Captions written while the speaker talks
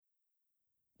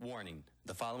Warning,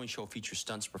 the following show features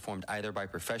stunts performed either by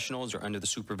professionals or under the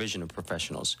supervision of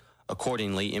professionals.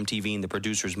 Accordingly, MTV and the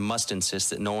producers must insist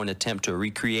that no one attempt to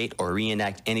recreate or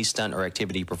reenact any stunt or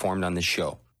activity performed on this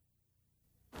show.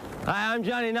 Hi, I'm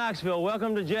Johnny Knoxville.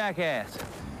 Welcome to Jackass.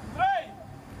 3,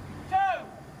 2,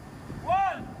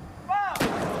 1,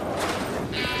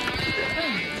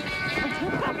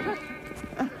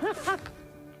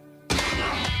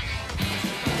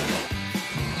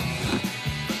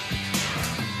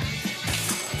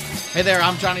 Hey there,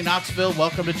 I'm Johnny Knoxville.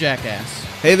 Welcome to Jackass.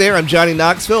 Hey there, I'm Johnny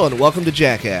Knoxville, and welcome to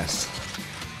Jackass.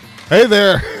 Hey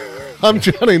there, I'm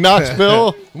Johnny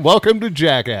Knoxville. Welcome to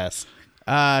Jackass.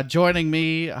 Joining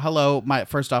me, hello.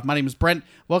 First off, my name is Brent.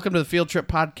 Welcome to the Field Trip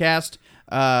Podcast.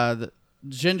 The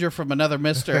Ginger from Another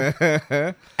Mister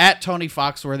at Tony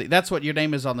Foxworthy. That's what your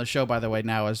name is on the show, by the way.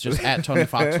 Now is just at Tony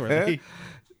Foxworthy.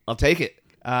 I'll take it.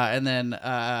 And then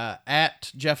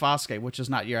at Jeff Oskey, which is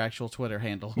not your actual Twitter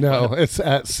handle. No, it's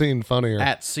at Scene Funnier.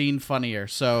 At Scene Funnier.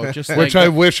 So just which I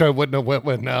wish I wouldn't have went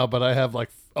with now, but I have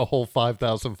like a whole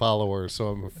 5,000 followers, so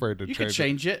I'm afraid to you change could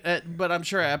change it. But I'm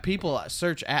sure people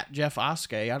search at Jeff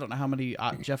Oskey. I don't know how many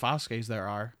Jeff Oskeys there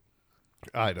are.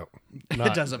 I don't.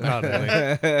 It doesn't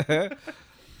matter.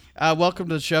 Welcome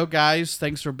to the show, guys.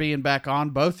 Thanks for being back on.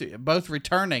 Both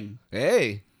returning.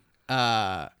 Hey.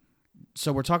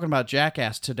 So we're talking about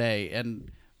Jackass today,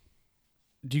 and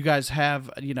do you guys have,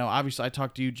 obviously I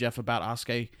talked to you, Jeff, about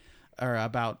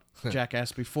about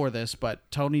Jackass before this, but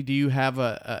Tony, do you have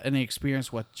any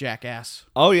experience with Jackass?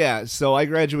 Oh, yeah. So I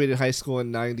graduated high school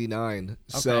in 99. Okay.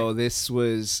 So this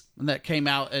was... And that came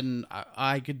out, and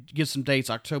I could give some dates,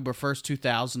 October 1st,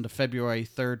 2000 to February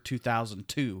 3rd,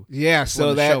 2002. Yeah,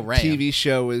 so that TV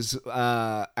show was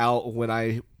out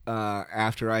when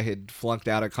after I had flunked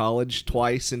out of college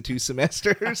twice in 2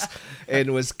 semesters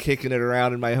and was kicking it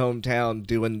around in my hometown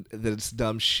doing this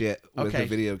dumb shit with a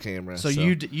video camera. So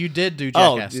you did do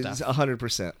Jackass stuff?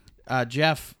 100%.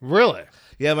 Jeff? Really?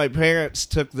 Yeah, my parents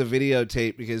took the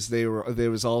videotape because there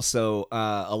was also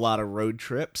a lot of road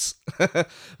trips.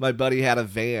 My buddy had a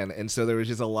van, and so there was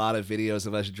just a lot of videos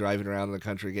of us driving around the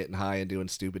country getting high and doing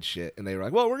stupid shit. And they were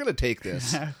like, well, we're going to take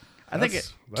this.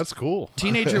 That's cool.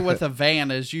 Teenager with a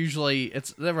van is usually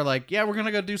they were like, yeah, we're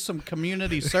gonna go do some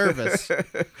community service. So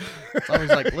I was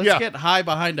like, let's get high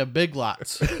behind a Big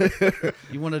Lots.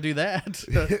 You want to do that?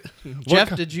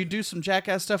 Jeff, did you do some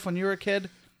Jackass stuff when you were a kid?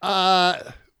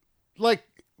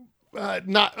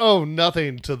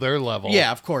 Nothing to their level.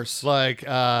 Yeah, of course. Like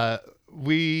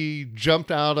we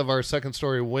jumped out of our second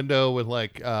story window with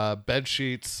bed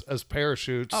sheets as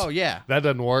parachutes. Oh yeah, that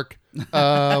doesn't work.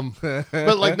 But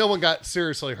no one got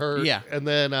seriously hurt. Yeah, and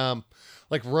then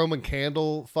Roman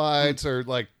candle fights or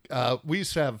we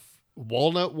used to have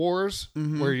walnut wars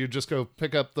where you just go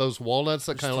pick up those walnuts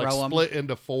that kind of split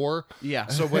into 4. Yeah.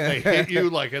 So when they hit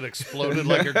you, it exploded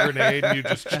like a grenade, and you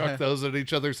just chuck those at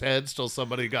each other's heads till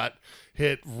somebody got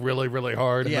hit really, really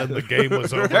hard, and then the game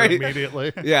was over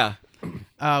immediately. Yeah.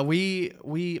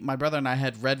 My brother and I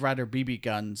had Red Ryder BB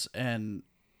guns, and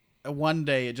one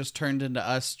day it just turned into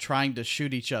us trying to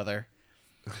shoot each other.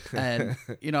 And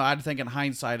I'd think in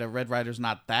hindsight a Red Ryder's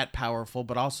not that powerful,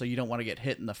 but also you don't want to get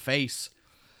hit in the face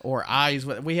or eyes.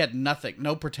 We had nothing,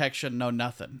 no protection, no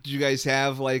nothing. Did you guys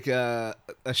have a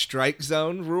strike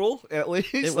zone rule at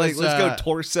least? It was, let's go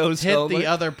torsos hit only. the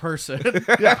other person.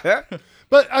 Yeah.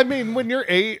 But, when you're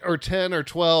 8 or 10 or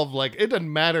 12, it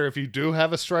doesn't matter if you do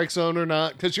have a strike zone or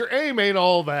not, because your aim ain't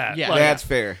all that. Yeah. That's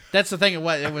fair. That's the thing. It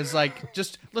was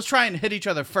just, let's try and hit each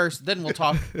other first, then we'll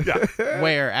talk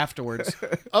where afterwards.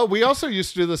 Oh, we also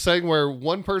used to do this thing where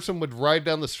one person would ride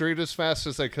down the street as fast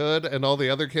as they could, and all the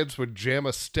other kids would jam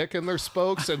a stick in their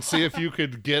spokes and see if you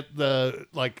could get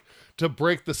to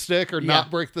break the stick or not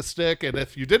break the stick, and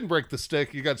if you didn't break the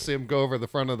stick, you got to see him go over the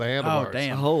front of the handlebars. Oh,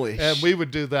 damn. Holy And we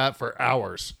would do that for hours.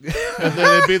 And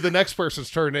then it'd be the next person's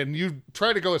turn, and you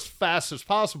try to go as fast as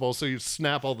possible so you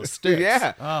snap all the sticks.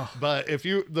 Yeah. Oh. But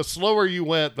the slower you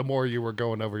went, the more you were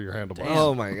going over your handlebars. Damn.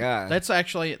 Oh, my God. That's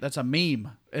a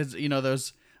meme. It's,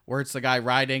 those where it's the guy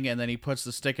riding, and then he puts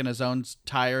the stick in his own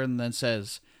tire and then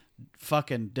says,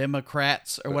 fucking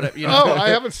Democrats or whatever. Oh, I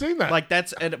haven't seen that.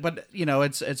 But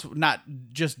it's not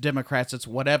just Democrats, it's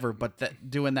whatever. But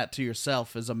doing that to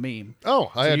yourself is a meme.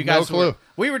 Oh, I had no clue.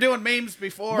 We were doing memes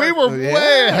before. We were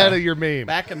way ahead of your meme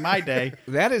back in my day.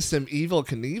 That is some Evel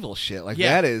Knievel shit.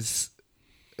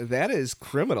 That is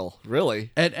criminal,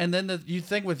 really. And then the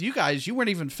thing with you guys, you weren't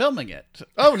even filming it.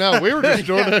 Oh no, we were just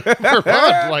doing it for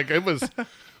fun. It was.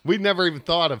 We never even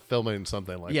thought of filming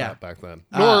something like that back then.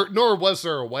 Nor was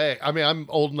there a way. I'm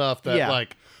old enough that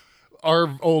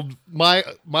my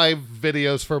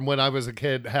videos from when I was a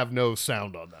kid have no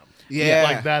sound on them. Yeah.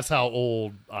 Like that's how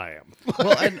old I am.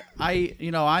 Well, and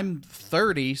I'm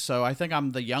 30, so I think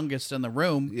I'm the youngest in the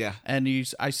room. Yeah. And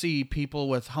I see people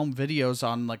with home videos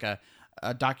on like a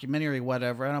documentary,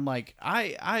 whatever, and I'm like,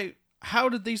 how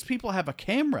did these people have a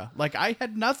camera? Like I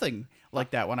had nothing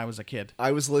like that when I was a kid.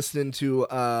 I was listening to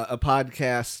a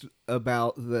podcast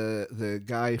about the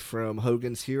guy from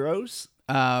Hogan's Heroes.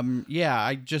 Yeah,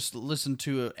 I just listened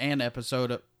to an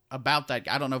episode about that.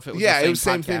 I don't know if it was Yeah, the same it was the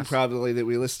same podcast. thing probably that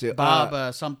we listened to.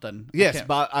 Bob something. Yes,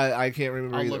 Bob. I can't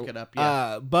remember. I'll either. look it up,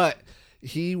 yeah. But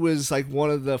he was like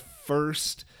one of the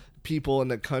first people in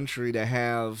the country to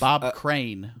have Bob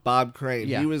Crane. Bob Crane.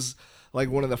 Yeah. He was like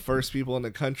one of the first people in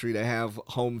the country to have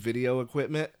home video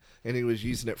equipment, and he was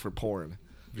using it for porn.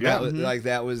 Yeah.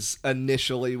 That was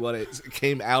initially what it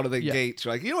came out of the gates.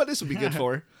 You're like, you know what, this would be good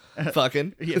for?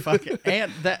 Fucking. Yeah, fuck it.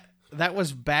 And that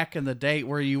was back in the day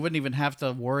where you wouldn't even have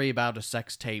to worry about a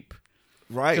sex tape.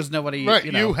 Right. Because nobody, Right,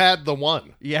 you know. you had the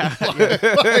one. Yeah.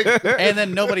 And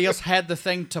then nobody else had the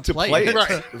thing to play it.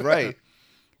 Right. Right.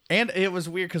 And it was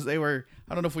weird because they were,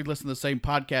 I don't know if we listened to the same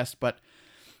podcast, but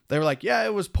they were like, yeah,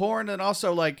 it was porn. And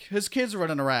also like his kids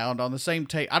running around on the same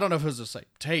tape. I don't know if it was the same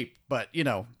tape, but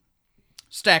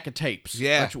stack of tapes.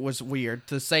 Yeah. Which was weird.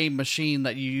 The same machine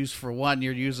that you use for one,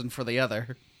 you're using for the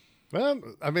other. Well,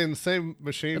 I mean, the same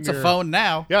machine. It's a phone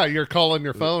now. Yeah, you're calling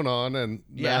your phone on, and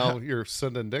Yeah. now you're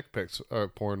sending dick pics or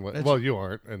porn with. Well, you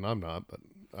aren't, and I'm not, but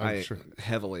I'm sure.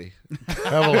 Heavily.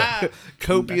 Heavily.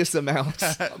 Copious amounts.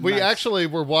 We actually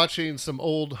were watching some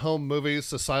old home movies,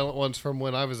 the silent ones from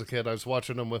when I was a kid. I was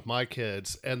watching them with my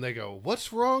kids, and they go,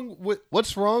 "What's wrong with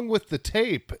the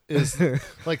tape?" Is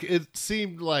like it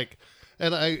seemed like.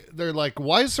 And they're like,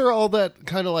 why is there all that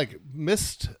kind of like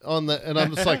mist on the? And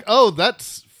I'm just like, oh,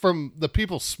 that's from the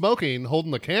people smoking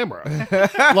holding the camera.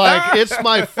 Like it's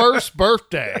my first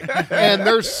birthday, and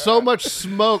there's so much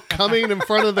smoke coming in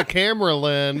front of the camera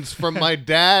lens from my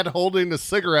dad holding a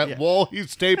cigarette while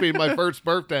he's taping my first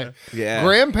birthday. Yeah.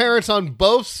 Grandparents on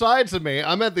both sides of me.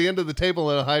 I'm at the end of the table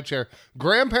in a high chair.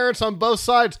 Grandparents on both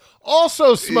sides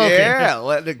also smoking. Yeah,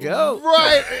 letting it go.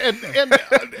 Right,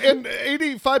 and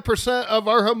 85% of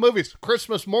our home movies,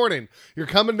 Christmas morning, you're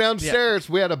coming downstairs.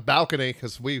 We had a balcony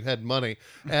because we had money,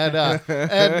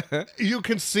 and you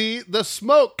can see the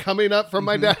smoke coming up from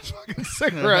my dad's fucking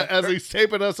cigarette as he's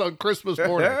taping us on Christmas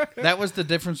morning. That was the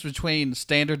difference between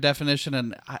standard definition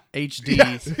and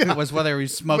HD was whether he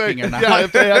was smoking or not. Yeah,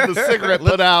 if they had the cigarette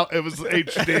put out, it was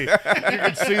HD. You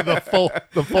could see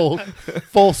the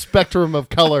full spectrum of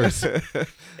colors.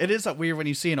 It is weird when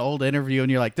you see an old interview and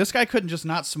you're like, this guy couldn't just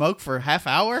not smoke for a half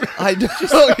hour? I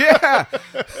know. Yeah.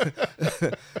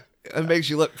 It makes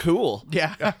you look cool.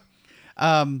 Yeah.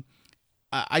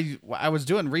 I was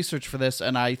doing research for this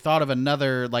and I thought of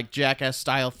another like Jackass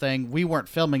style thing. We weren't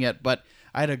filming it, but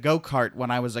I had a go-kart when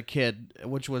I was a kid,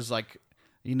 which was like,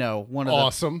 one of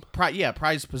Awesome. the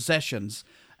prized possessions.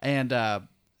 And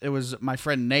it was my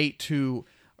friend Nate who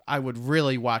I would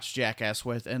really watch Jackass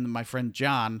with, and my friend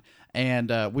John,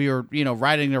 and we were,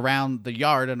 riding around the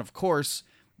yard, and of course,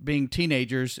 being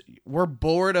teenagers, we're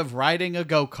bored of riding a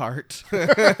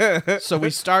go-kart, so we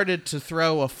started to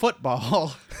throw a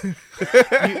football.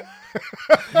 You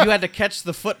had to catch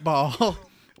the football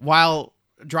while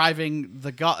driving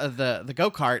the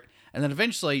go-kart, and then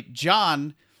eventually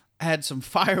John had some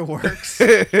fireworks,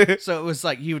 so it was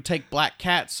like you would take black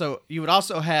cats, so you would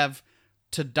also have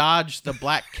to dodge the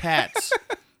black cats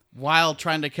while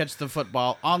trying to catch the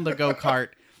football on the go-kart,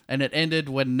 and it ended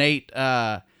when Nate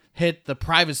hit the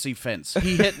privacy fence.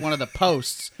 He hit one of the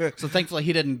posts, so thankfully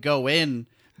he didn't go in,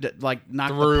 knock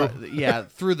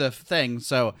through the thing.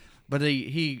 So, but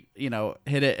he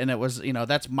hit it, and it was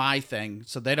that's my thing,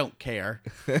 so they don't care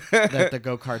that the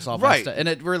go-kart's all messed up, and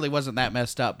it really wasn't that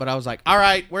messed up. But I was like, all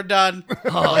right, we're done.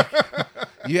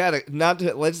 You had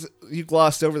you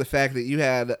glossed over the fact that you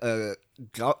had a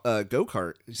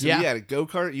go-kart. So Yeah. you had a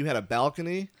go-kart, you had a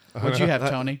balcony. What'd you have,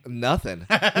 Tony? Nothing.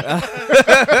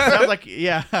 Sounds like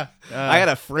I had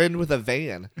a friend with a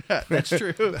van. that's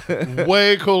true.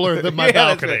 Way cooler than my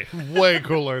Yeah, balcony. Way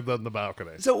cooler than the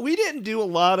balcony. So we didn't do a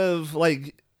lot of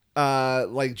like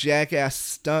Jackass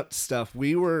stunt stuff.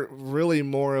 We were really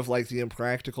more of like the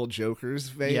Impractical Jokers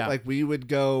vein. Yeah. Like we would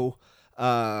go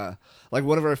like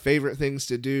one of our favorite things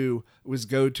to do was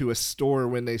go to a store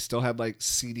when they still had like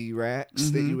CD racks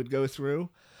that you would go through,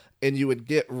 and you would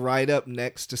get right up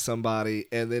next to somebody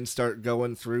and then start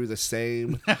going through the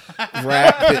same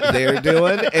rack that they're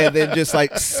doing, and then just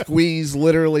like squeeze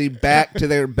literally back to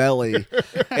their belly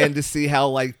and to see how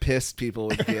like pissed people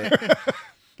would get.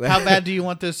 How bad do you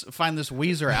want find this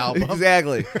Weezer album?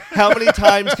 Exactly. How many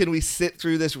times can we sit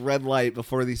through this red light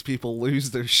before these people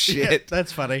lose their Yeah, shit?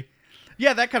 that's funny.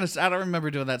 Yeah, that kind of. I don't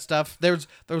remember doing that stuff. There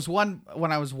was one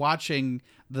when I was watching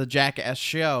the Jackass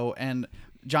show, and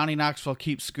Johnny Knoxville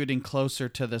keeps scooting closer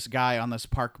to this guy on this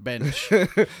park bench,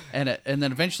 and then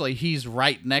eventually he's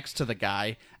right next to the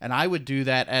guy. And I would do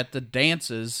that at the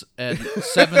dances at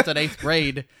 7th and 8th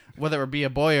grade, whether it be a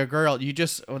boy or girl. You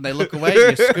just when they look away,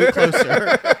 you scoot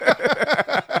closer.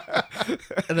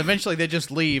 And eventually they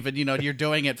just leave, and you're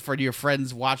doing it for your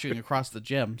friends watching across the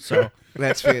gym. So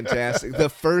That's fantastic. The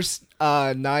first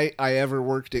night I ever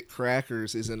worked at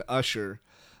Crackers as an usher,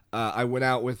 I went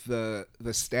out with the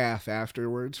staff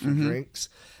afterwards for drinks,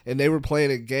 and they were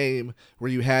playing a game where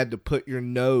you had to put your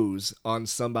nose on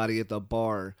somebody at the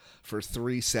bar for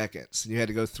 3 seconds. You had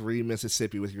to go 3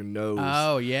 Mississippi with your nose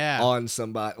on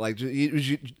somebody. Like it was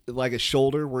like a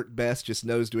shoulder worked best, just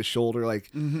nose to a shoulder, like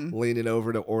leaning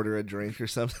over to order a drink or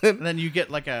something. and then you get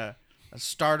like a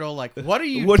startle, like, what are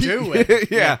you doing?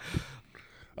 Yeah.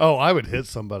 Oh, I would hit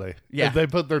somebody. Yeah. If they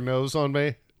put their nose on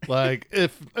me. Like,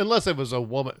 unless it was a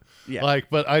woman. Yeah.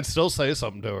 Like, but I'd still say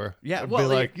something to her. Yeah, I'd well,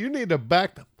 be like, you need to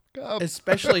back the fuck up.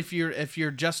 Especially if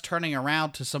you're just turning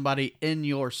around to somebody in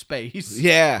your space.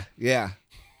 Yeah.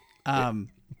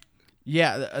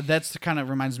 That's kind of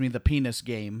reminds me of the penis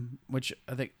game, which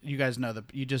I think you guys know that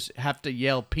you just have to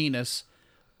yell penis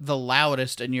the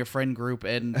loudest in your friend group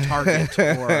in Target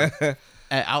or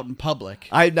out in public.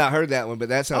 I had not heard that one, but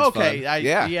that sounds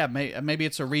fun. Maybe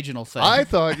it's a regional thing. I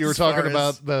thought you were as far talking as-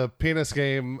 about the penis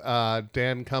game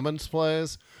Dan Cummins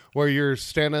plays, where you're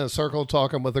standing in a circle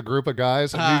talking with a group of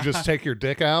guys, and you just take your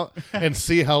dick out and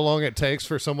see how long it takes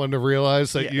for someone to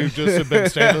realize that you just have been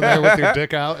standing there with your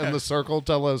dick out in the circle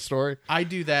telling a story. I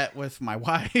do that with my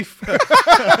wife.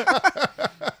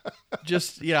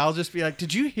 I'll just be like,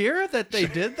 "Did you hear that they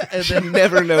did that?" And She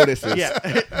never notices.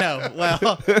 yeah, no.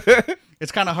 Well,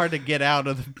 it's kind of hard to get out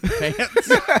of the pants.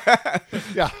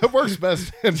 Yeah, it works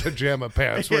best in pajama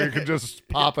pants where you can just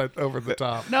pop it over the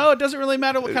top. No, it doesn't really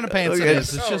matter what kind of pants it Okay,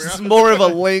 is. It's just it's more of a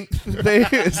length thing.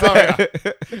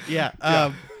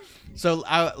 yeah. So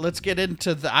let's get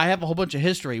into I have a whole bunch of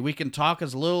history. We can talk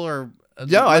as little or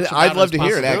No, much about I'd it love as to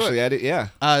hear it, possible. actually. Yeah.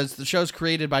 The show's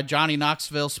created by Johnny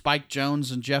Knoxville, Spike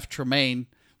Jones, and Jeff Tremaine.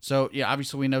 So, yeah,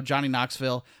 obviously we know Johnny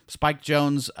Knoxville. Spike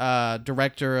Jones,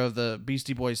 director of the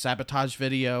Beastie Boys Sabotage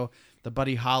video, the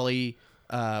Buddy Holly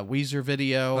Weezer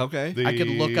video. Okay. I could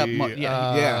look up...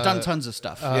 Yeah. Done tons of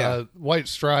stuff. White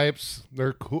Stripes,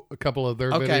 they're cool, a couple of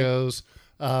their Okay. videos.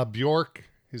 Bjork,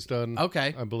 he's done,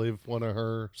 Okay. I believe, one of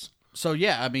hers. So,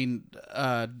 yeah, I mean,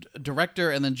 director,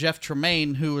 and then Jeff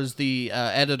Tremaine, who is the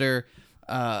editor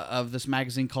of this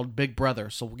magazine called Big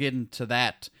Brother. So we'll get into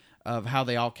that, of how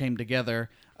they all came together.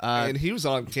 And he was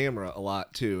on camera a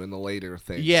lot, too, in the later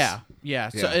things. Yeah. So, Yeah.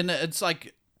 and it's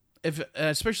like,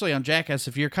 especially on Jackass,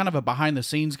 if you're kind of a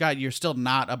behind-the-scenes guy, you're still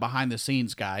not a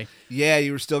behind-the-scenes guy. Yeah,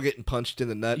 you were still getting punched in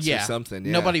the nuts or something.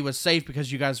 Yeah. Nobody was safe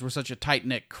because you guys were such a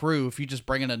tight-knit crew. If you just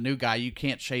bring in a new guy, you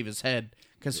can't shave his head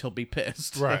because he'll be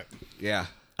pissed. Right. Yeah.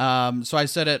 So I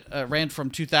said it ran from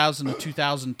 2000 to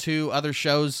 2002. Other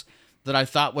shows that I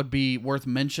thought would be worth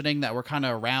mentioning that were kind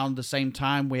of around the same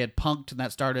time. We had Punk'd, and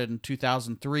that started in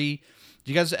 2003.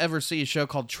 Do you guys ever see a show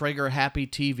called Trigger Happy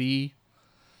TV?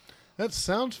 That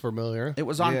sounds familiar. It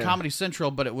was on Yeah. Comedy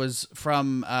Central, but it was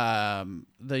from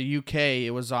the UK.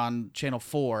 It was on Channel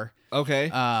 4. Okay.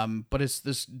 But it's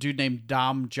this dude named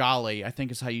Dom Jolly, I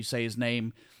think is how you say his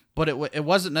name. But it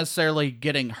wasn't necessarily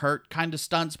getting hurt kind of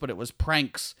stunts, but it was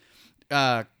pranks.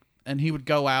 And he would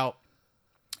go out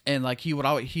and like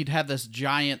he'd have this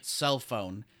giant cell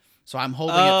phone. So I'm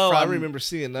holding it from. I remember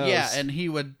seeing those. Yeah, and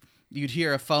you'd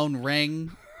hear a phone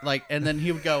ring, like, and then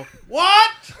he would go,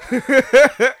 "What?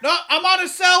 No, I'm on a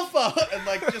cell phone," and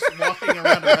like just walking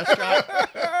around a restaurant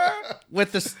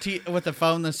with with the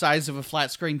phone the size of a flat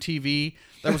screen TV.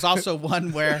 There was also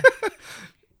one where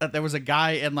there was a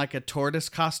guy in like a tortoise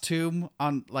costume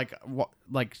on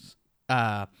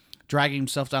dragging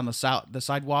himself down the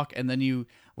sidewalk, and then you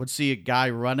would see a guy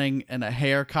running in a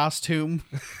hare costume.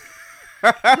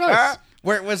 Nice.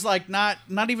 Where it was like not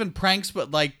even pranks,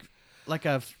 but like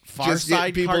a Far Just get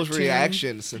Side people's cartoon.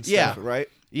 reactions and Yeah. stuff, right?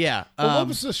 Yeah. Well, what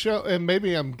was the show? And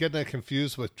maybe I'm getting it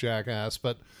confused with Jackass,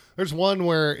 but there's one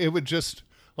where it would just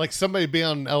like somebody be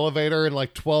on an elevator and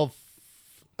like 12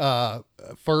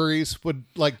 furries would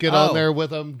like get on there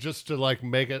with them just to like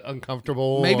make it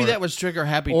uncomfortable. Maybe or- that was Trigger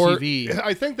Happy or TV.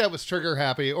 I think that was Trigger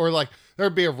Happy, or like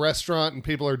there'd be a restaurant and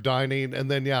people are dining, and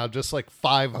then just like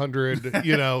 500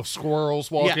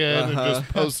 squirrels walk in and just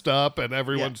post up, and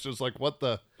everyone's just like, what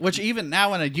the? Which even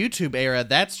now in a YouTube era,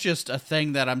 that's just a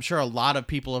thing that I'm sure a lot of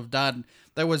people have done.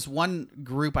 There was one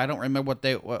group, I don't remember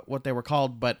what they were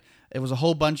called, but it was a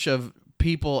whole bunch of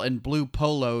people in blue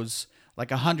polos, like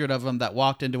 100 of them, that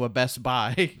walked into a Best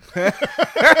Buy.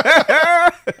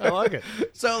 I like it.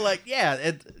 So like,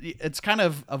 yeah, it's kind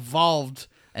of evolved,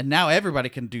 and now everybody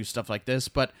can do stuff like this.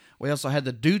 But we also had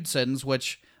the Dudesons,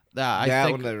 which I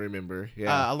think one I remember.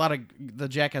 Yeah, a lot of the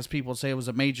Jackass people say it was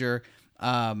a major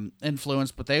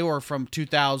influence, but they were from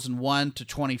 2001 to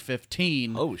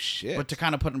 2015. Oh shit! But to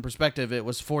kind of put in perspective, it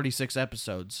was 46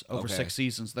 episodes over 6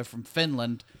 seasons. They're from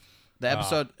Finland. The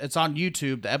episode, it's on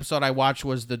YouTube. The episode I watched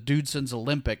was the Dudesons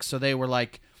Olympics. So they were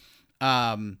like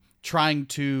trying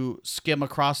to skim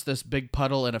across this big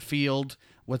puddle in a field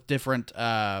with different,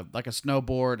 like a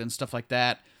snowboard and stuff like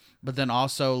that. But then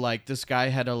also, like, this guy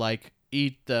had to, like,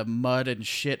 eat the mud and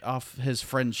shit off his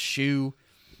friend's shoe.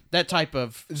 That type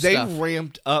of They stuff.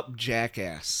 ramped up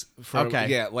Jackass. Okay.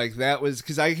 Yeah, like that was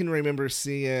because I can remember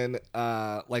seeing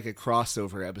like a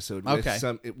crossover episode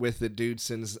with with the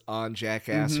Dudesons on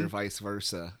Jackass or vice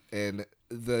versa, and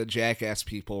the Jackass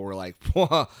people were like,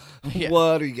 "What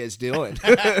are you guys doing?"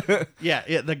 Yeah,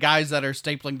 the guys that are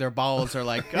stapling their balls are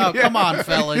like, "Oh, come on,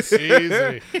 fellas."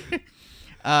 Easy.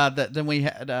 Then we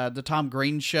had the Tom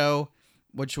Green Show,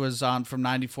 which was on from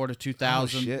 94 to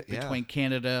 2000 between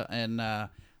Canada and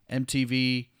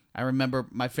MTV. I remember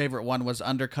my favorite one was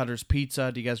Undercutter's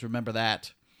Pizza. Do you guys remember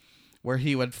that? Where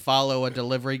he would follow a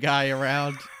delivery guy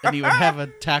around and he would have a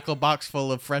tackle box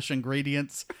full of fresh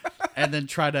ingredients and then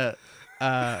try to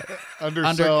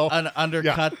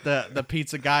undercut the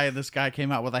pizza guy, and this guy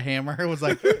came out with a hammer. It was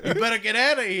like, you better get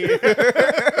out of here.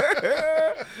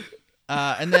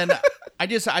 And then I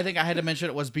think I had to mention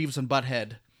it was Beavis and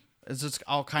Butthead. It's just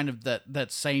all kind of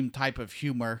that same type of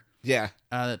humor. Yeah.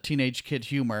 Teenage kid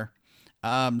humor.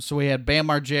 So we had Bam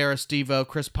Margera, Steve-O,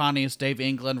 Chris Pontius, Dave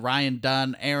England, Ryan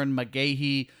Dunn, Aaron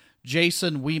McGahee,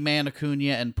 Jason Wee Man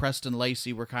Acuna, and Preston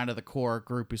Lacey were kind of the core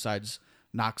group besides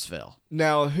Knoxville.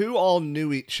 Now, who all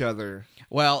knew each other?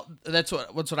 Well, that's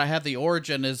what I have. The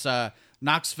origin is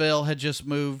Knoxville had just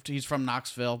moved. He's from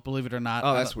Knoxville, believe it or not.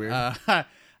 Oh, that's weird.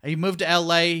 He moved to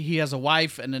L.A. He has a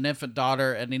wife and an infant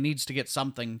daughter, and he needs to get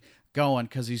something going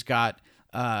because he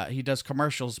does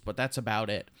commercials, but that's about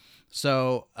it.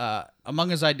 So among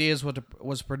his ideas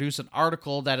was produce an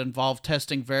article that involved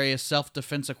testing various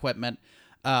self-defense equipment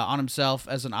on himself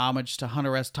as an homage to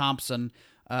Hunter S. Thompson.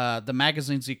 The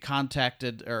magazines that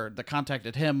contacted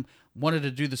him wanted to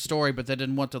do the story, but they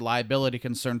didn't want the liability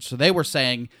concerns. So they were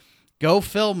saying, go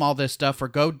film all this stuff or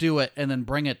go do it and then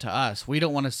bring it to us. We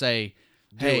don't want to say,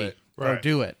 hey, go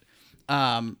do it.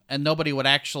 And nobody would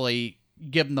actually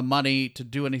give him the money to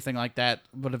do anything like that.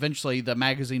 But eventually the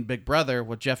magazine Big Brother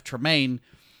with Jeff Tremaine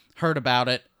heard about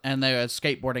it, and they're a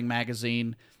skateboarding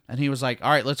magazine, and he was like,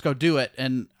 all right, let's go do it.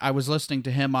 And I was listening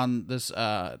to him on this,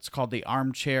 it's called the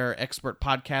Armchair Expert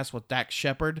Podcast with Dax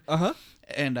Shepard.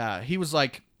 And he was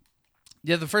like,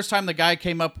 yeah, the first time the guy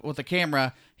came up with the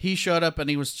camera, he showed up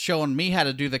and he was showing me how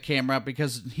to do the camera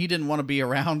because he didn't want to be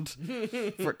around.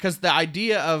 Because the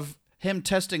idea of him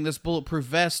testing this bulletproof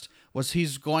vest was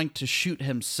he's going to shoot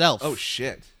himself. Oh,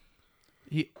 shit.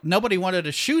 Nobody wanted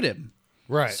to shoot him.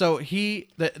 Right. So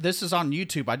this is on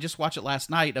YouTube. I just watched it last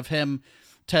night of him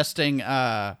testing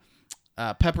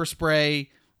pepper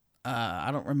spray, I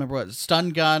don't remember what, stun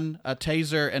gun, a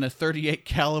taser, and a .38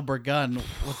 caliber gun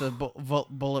with a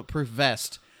bulletproof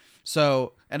vest.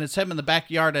 So, and it's him in the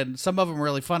backyard, and some of them are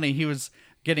really funny. He was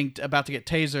about to get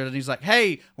tasered, and he's like,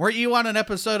 hey, weren't you on an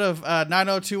episode of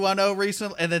 90210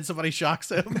 recently? And then somebody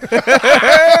shocks him.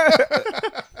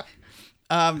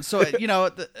 So,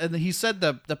 and he said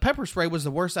the pepper spray was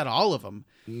the worst out of all of them.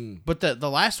 But the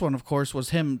last one, of course, was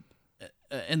him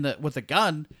with the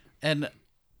gun. And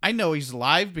I know he's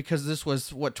live because this was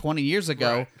 20 years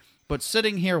ago, right. But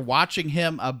sitting here watching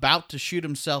him about to shoot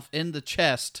himself in the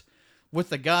chest with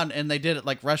the gun, and they did it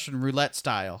like Russian roulette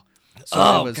style.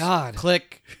 So it was God.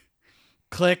 Click,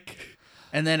 click,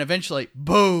 and then eventually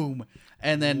boom.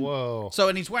 And then, whoa. So,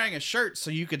 and he's wearing a shirt so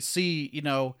you could see,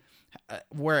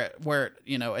 where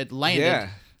it landed. Yeah.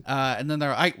 And then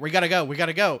they're like, we gotta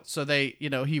go. So they,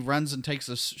 he runs and takes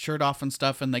his shirt off and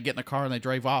stuff, and they get in a car and they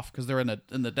drive off because they're in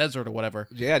the desert or whatever.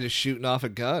 Yeah, just shooting off a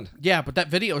gun. Yeah, but that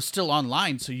video is still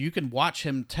online, so you can watch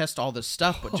him test all this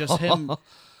stuff, but just him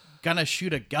gonna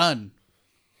shoot a gun.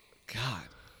 God.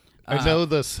 I know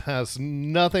this has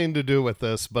nothing to do with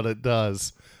this, but it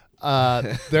does.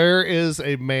 There is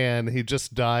a man, he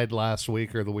just died last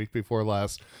week or the week before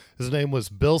last. His name was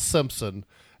Bill Simpson.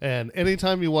 And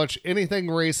anytime you watch anything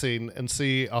racing and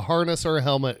see a harness or a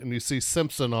helmet and you see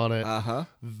Simpson on it,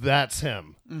 that's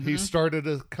him. He started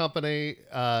a company.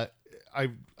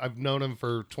 I've known him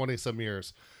for 20 some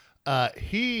years.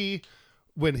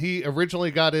 When he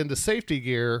originally got into safety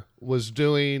gear, was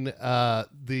doing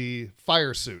the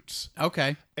fire suits.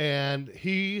 Okay. And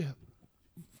he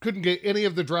couldn't get any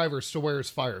of the drivers to wear his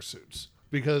fire suits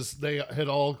because they had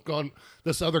all gone.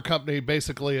 This other company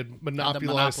basically had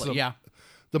monopolized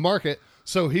the market.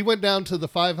 So he went down to the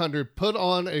 500, put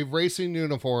on a racing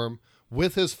uniform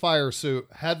with his fire suit,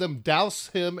 had them douse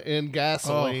him in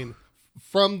gasoline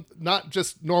from not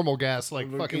just normal gas,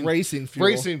 like fucking racing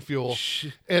fuel.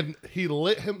 And he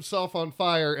lit himself on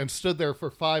fire and stood there for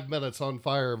 5 minutes on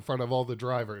fire in front of all the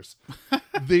drivers.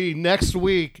 The next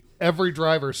week, every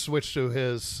driver switched to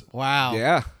his. Wow.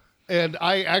 Yeah. And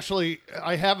I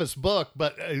have his book,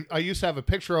 but I used to have a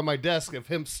picture on my desk of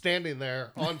him standing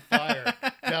there on fire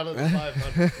down at the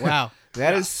 500. Wow.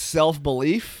 That is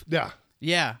self-belief. Yeah.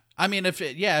 Yeah. I mean,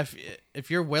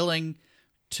 if you're willing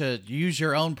to use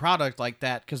your own product like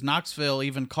that, because Knoxville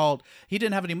even called, he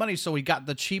didn't have any money, so he got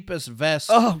the cheapest vest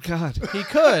Oh, God. he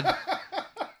could.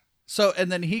 So,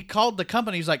 and then he called the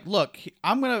company. He's like, look,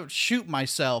 I'm going to shoot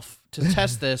myself to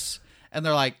test this. And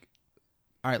they're like,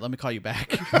 all right, let me call you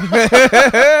back.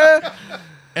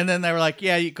 And then they were like,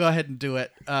 yeah, you go ahead and do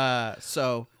it.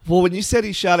 So, Well, when you said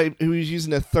he was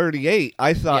using a 38,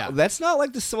 I thought that's not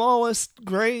like the smallest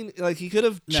grain. Like he could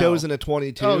have chosen a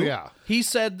 22. Oh, yeah. he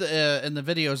said in the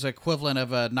video is equivalent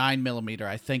of a 9mm,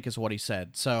 I think is what he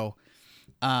said. So,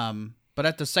 but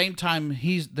at the same time,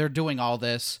 they're doing all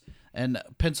this in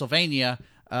Pennsylvania.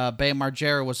 Bam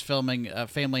Margera was filming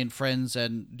Family and Friends,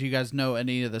 and do you guys know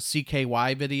any of the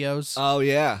CKY videos? Oh,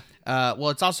 yeah. Well,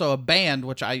 it's also a band,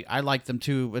 which I like them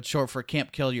too. It's short for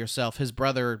Camp Kill Yourself. His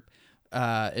brother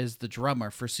is the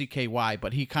drummer for CKY,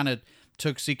 but he kind of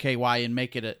took CKY and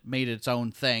made it its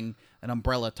own thing, an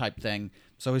umbrella type thing.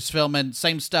 So he's filming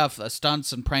same stuff,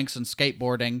 stunts and pranks and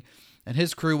skateboarding. And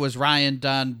his crew was Ryan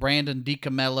Dunn, Brandon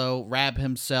DiCamillo, Rab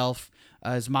himself,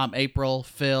 his mom April,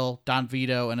 Phil, Don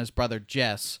Vito, and his brother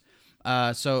Jess.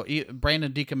 So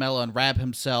Brandon DiCamillo and Rab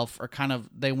himself are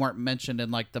they weren't mentioned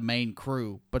in like the main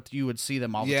crew, but you would see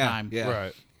them all the time.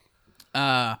 Yeah.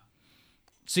 Right.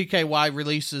 CKY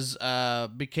releases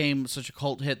became such a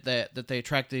cult hit that they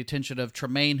attracted the attention of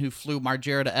Tremaine, who flew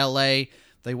Margera to L.A.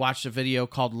 They watched a video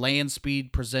called Land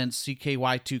Speed Presents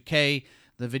CKY 2K.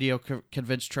 The video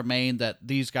convinced Tremaine that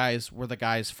these guys were the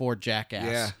guys for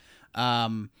Jackass.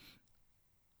 Yeah.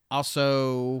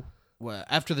 Also,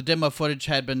 after the demo footage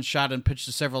had been shot and pitched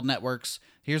to several networks,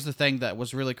 here's the thing that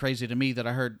was really crazy to me that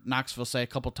I heard Knoxville say a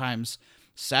couple times.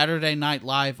 Saturday Night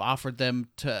Live offered them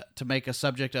to make a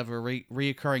subject of a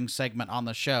reoccurring segment on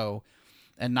the show,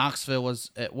 and Knoxville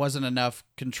it wasn't enough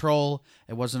control,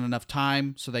 it wasn't enough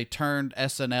time, so they turned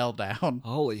SNL down.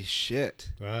 Holy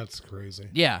shit. That's crazy.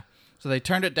 Yeah, so they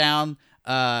turned it down,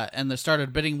 and they started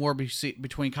a bidding war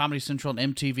between Comedy Central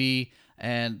and MTV,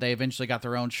 and they eventually got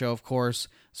their own show, of course.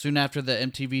 Soon after the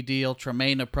MTV deal,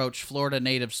 Tremaine approached Florida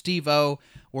native Steve-O,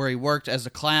 where he worked as a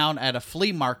clown at a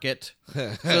flea market.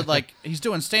 So, like, he's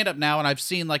doing stand-up now, and I've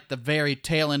seen, like, the very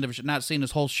tail end of it, not seen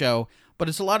his whole show, but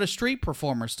it's a lot of street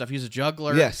performer stuff. He's a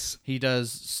juggler. Yes. He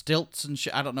does stilts and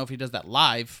shit. I don't know if he does that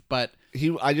live, but...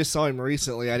 I just saw him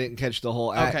recently. I didn't catch the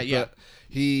whole act. Okay, yeah. But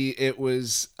it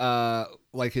was,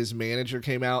 like, his manager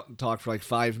came out and talked for, like,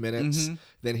 5 minutes. Mm-hmm.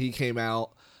 Then he came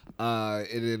out.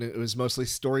 It was mostly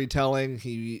storytelling.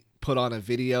 He put on a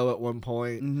video at one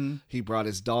point. Mm-hmm. He brought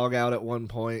his dog out at one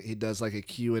point. He does like a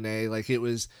Q&A. Like it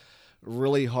was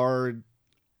really hard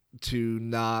to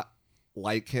not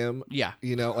like him. Yeah.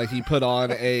 You know, like he put on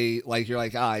like you're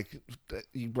like,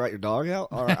 you brought your dog out?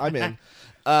 All right, I'm in.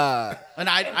 And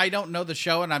I don't know the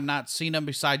show, and I've not seen him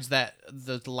besides that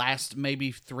the last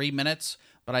maybe 3 minutes,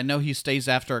 but I know he stays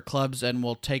after clubs and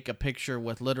will take a picture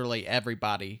with literally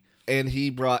everybody. And he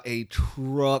brought a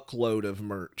truckload of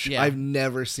merch. Yeah. I've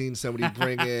never seen somebody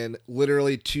bring in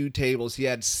literally 2 tables. He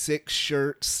had 6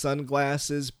 shirts,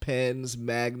 sunglasses, pens,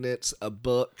 magnets, a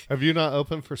book. Have you not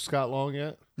opened for Scott Long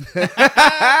yet?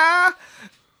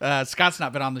 Scott's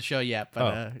not been on the show yet,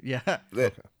 but yeah.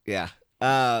 Yeah.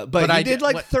 But he I did did-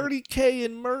 like what- $30K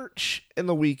in merch in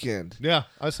the weekend. Yeah,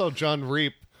 I saw John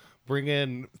Reap bring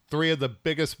in 3 of the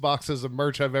biggest boxes of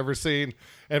merch I've ever seen.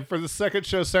 And for the second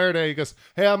show Saturday, he goes,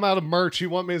 "Hey, I'm out of merch. You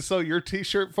want me to sell your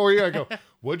T-shirt for you?" I go,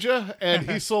 "Would you?" And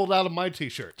he sold out of my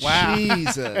T-shirts. Wow.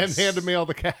 Jesus. And handed me all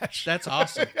the cash. That's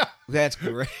awesome. That's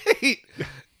great.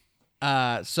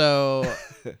 So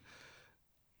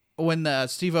when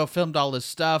Steve-O filmed all his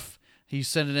stuff, he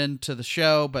sent it in to the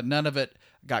show, but none of it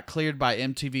got cleared by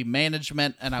MTV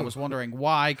management, and I was wondering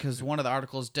why, because one of the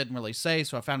articles didn't really say,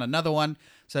 so I found another one,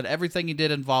 said everything he did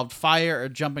involved fire or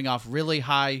jumping off really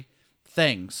high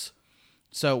things.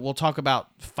 So we'll talk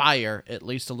about fire at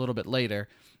least a little bit later.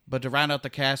 But to round out the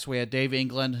cast, we had Dave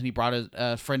England, and he brought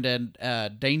a friend in,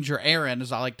 Danger Aaron,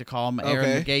 as I like to call him,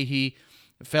 Aaron McGahee,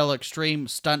 fellow extreme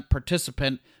stunt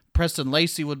participant. Preston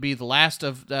Lacey would be the last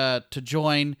to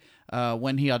join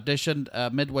when he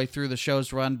auditioned midway through the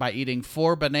show's run by eating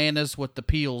 4 bananas with the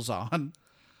peels on.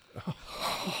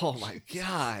 Oh my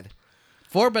God.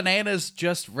 4 bananas,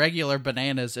 just regular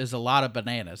bananas, is a lot of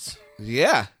bananas.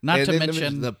 Yeah. Not And to then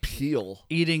mention the peel.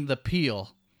 eating the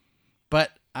peel.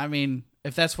 But, I mean,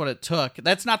 if that's what it took,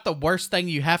 that's not the worst thing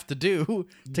you have to do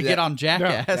to get on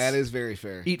Jackass. That is very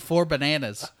fair. Eat 4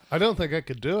 bananas. I don't think I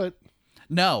could do it.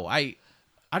 No, I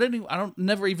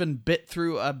never even bit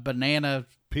through a banana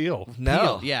Peel. No.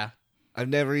 peel. Yeah. I've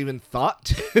never even thought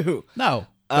to. No.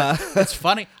 But it's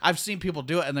funny. I've seen people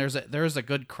do it, and there's a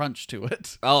good crunch to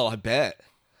it. Oh, I bet.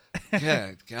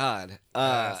 Good God.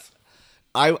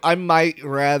 I might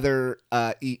rather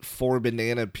eat 4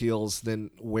 banana peels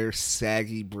than wear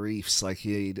saggy briefs like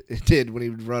he did when he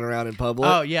would run around in public.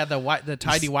 Oh yeah, the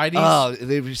tidy whities. Oh,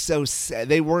 they were so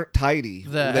they weren't tidy.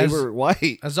 They were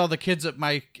white. As all the kids at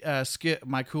my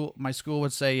school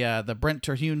would say, the Brent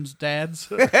Terhune's dads.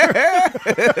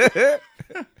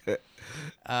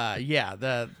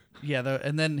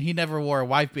 And then he never wore a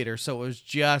wife beater, so it was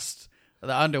just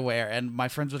the underwear. And my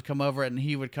friends would come over, and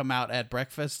he would come out at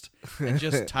breakfast in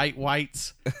just tight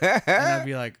whites, and I'd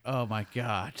be like, "Oh my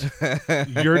God!"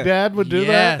 Your dad would do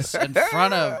Yes, that? in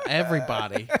front of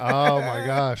everybody. Oh my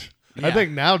gosh. I Yeah.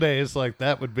 think nowadays, like,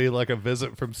 that would be like a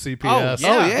visit from CPS. Oh,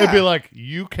 yeah. Oh, yeah. It'd be like,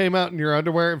 you came out in your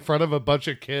underwear in front of a bunch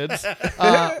of kids.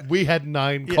 We had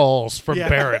 9 calls from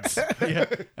parents. Yeah.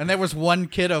 And there was one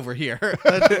kid over here.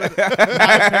 My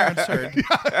parents heard.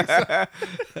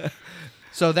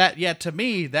 So to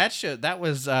me, that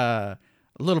was a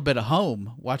little bit of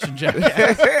home watching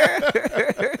Jackass.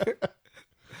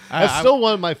 That's still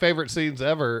one of my favorite scenes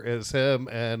ever is him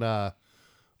and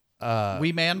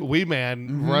Wee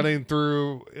Man. running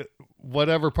through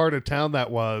whatever part of town that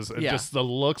was, and Yeah. just the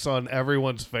looks on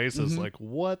everyone's faces, like,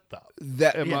 what the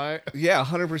I? Yeah,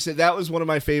 100%. That was one of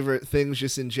my favorite things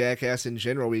just in Jackass in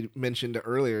general. We mentioned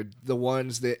earlier the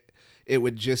ones that it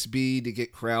would just be to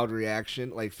get crowd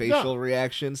reaction, like facial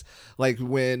reactions, like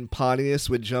when Pontius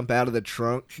would jump out of the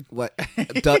trunk, like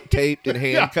duct taped and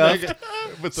handcuffed.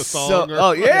 With the song.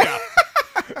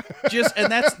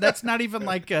 And that's not even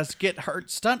like a get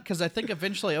hurt stunt, because I think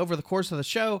eventually over the course of the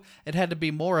show it had to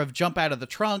be more of jump out of the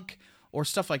trunk or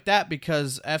stuff like that,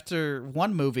 because after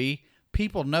one movie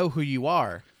people know who you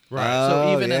are. Right.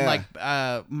 So even in like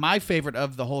my favorite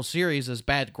of the whole series is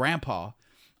Bad Grandpa,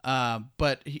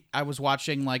 but I was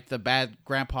watching like the Bad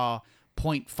Grandpa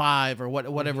 0.5 or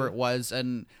whatever it was,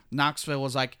 and Knoxville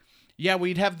was like, yeah,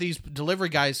 we'd have these delivery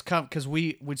guys come, because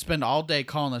we'd spend all day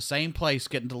calling the same place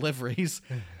getting deliveries.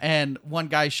 And one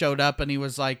guy showed up, and he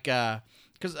was like,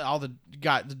 because all the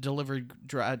delivery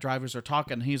drivers are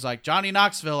talking, he's like, Johnny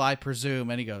Knoxville, I presume.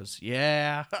 And he goes,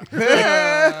 yeah.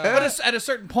 But at a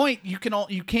certain point, you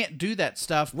can't do that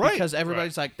stuff, because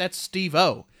everybody's like, that's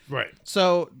Steve-O. Right.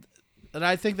 So, and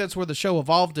I think that's where the show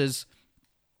evolved, is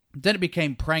then it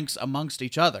became pranks amongst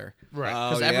each other. Right.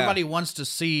 Because everybody wants to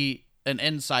see an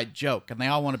inside joke, and they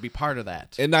all want to be part of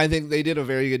that. And I think they did a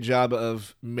very good job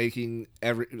of making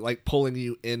pulling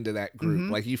you into that group.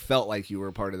 Like you felt like you were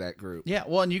a part of that group. Yeah,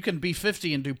 well, and you can be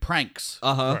 50 and do pranks.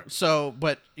 Right. So,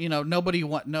 but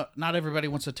not everybody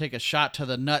wants to take a shot to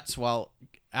the nuts while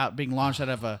out being launched out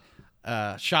of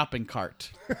a shopping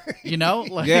cart.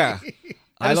 Like, Yeah.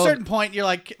 At a certain point, you're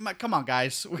like, come on,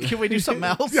 guys, can we do something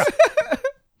else?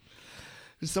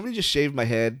 Did somebody just shave my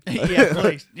head? Yeah,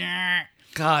 please.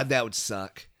 God, that would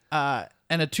suck.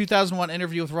 In a 2001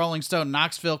 interview with Rolling Stone,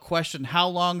 Knoxville questioned how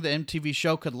long the MTV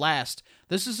show could last.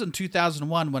 This is in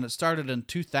 2001 when it started in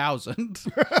 2000.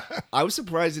 I was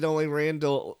surprised it only ran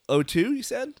till 02, you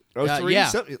said? 03?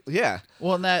 Yeah. Yeah.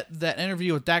 Well, in that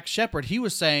interview with Dax Shepard, he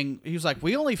was like,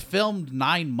 we only filmed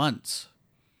 9 months.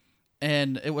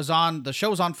 And the show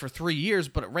was on for 3 years,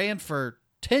 but it ran for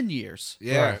 10 years.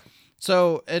 Yeah. Right.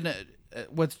 So,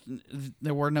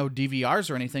 there were no DVRs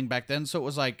or anything back then, so it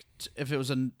was like if it was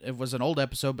an old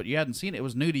episode but you hadn't seen it, it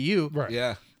was new to you. Right.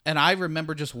 Yeah. And I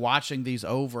remember just watching these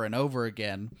over and over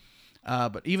again.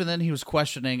 But even then, he was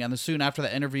questioning, and soon after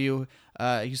the interview,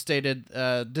 he stated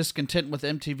discontent with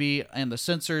MTV and the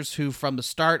censors, who from the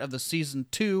start of the season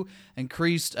 2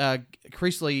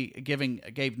 increasingly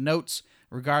gave notes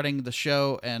regarding the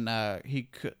show, and he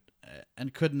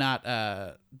could not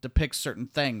depict certain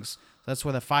things. That's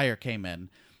where the fire came in.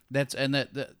 That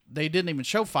they didn't even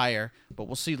show fire, but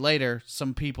we'll see later.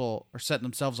 Some people are setting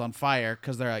themselves on fire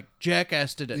because they're like,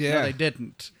 Jackass did it. Yeah. No, they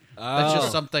didn't. That's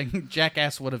just something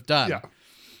Jackass would have done.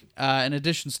 Yeah. In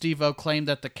addition, Steve-O claimed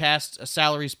that the cast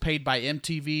salaries paid by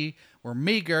MTV were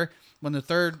meager. When the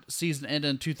third season ended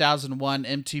in 2001,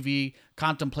 MTV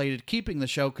contemplated keeping the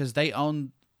show because they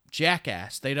own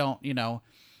Jackass. They don't,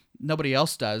 nobody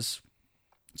else does.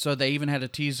 So they even had a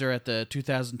teaser at the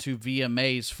 2002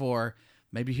 VMAs for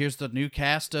maybe here's the new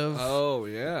cast of... Oh,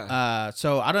 yeah.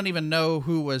 So I don't even know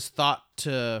who was thought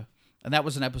to... And that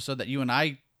was an episode that you and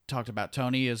I talked about,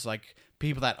 Tony, is like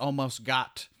people that almost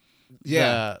got...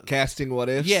 casting what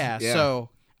ifs. Yeah, so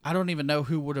I don't even know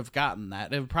who would have gotten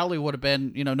that. It probably would have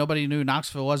been, nobody knew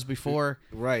Knoxville was before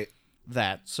Right.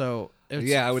 that. So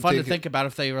it's I would fun to think think about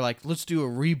if they were like, let's do a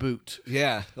reboot.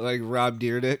 Yeah, like Rob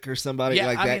Dyrdek or somebody Yeah,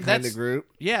 like I that mean, kind that's- of group.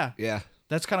 Yeah. Yeah.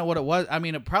 That's kind of what it was. I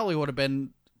mean, it probably would have been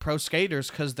pro skaters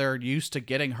because they're used to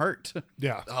getting hurt.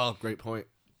 Yeah. Oh, great point.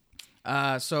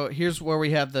 So here's where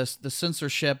we have the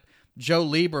censorship. Joe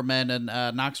Lieberman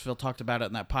and Knoxville talked about it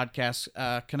in that podcast.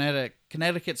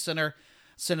 Connecticut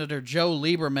Senator Joe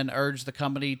Lieberman urged the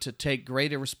company to take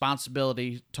greater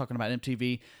responsibility, talking about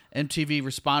MTV. MTV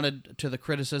responded to the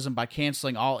criticism by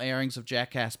canceling all airings of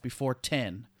Jackass before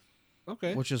 10,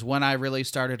 Okay. which is when I really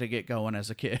started to get going as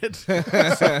a kid.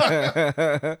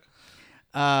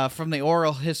 From the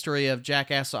oral history of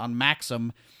Jackass on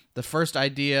Maxim, the first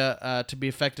idea to be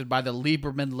affected by the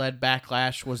Lieberman-led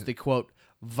backlash was the, quote,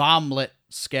 Vomlet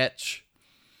sketch,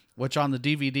 which on the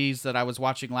DVDs that I was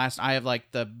watching last, I have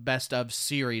like the best of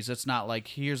series. It's not like,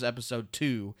 here's episode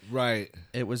 2. Right.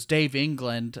 It was Dave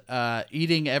England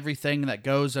eating everything that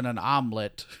goes in an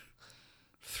omelet,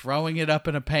 throwing it up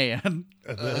in a pan,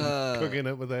 And then cooking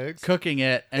it with eggs. cooking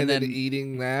it, And then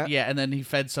eating that. yeah, and then he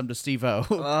fed some to Steve-O.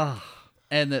 Oh.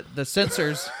 And the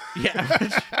censors,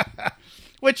 yeah,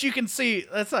 which you can see.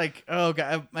 That's like, oh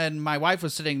god. And my wife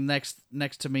was sitting next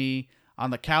to me on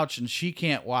the couch, and she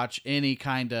can't watch any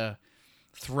kind of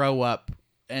throw up,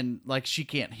 and like she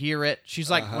can't hear it.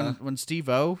 She's like, when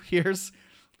Steve-O hears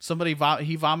somebody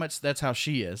he vomits, that's how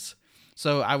she is.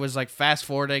 So I was like fast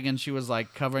forwarding, and she was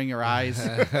like covering her eyes.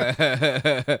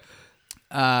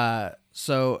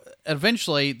 So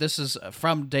eventually, this is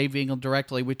from Dave England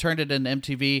directly. We turned it into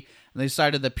MTV, and they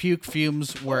decided the puke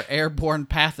fumes were airborne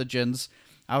pathogens.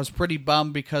 I was pretty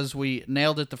bummed because we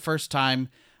nailed it the first time.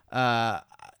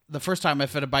 The first time I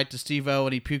fed a bite to Steve-O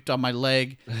and he puked on my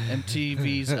leg.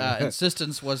 MTV's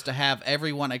insistence was to have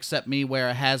everyone except me wear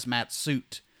a hazmat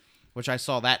suit, which I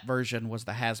saw that version was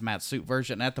the hazmat suit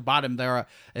version. And at the bottom there,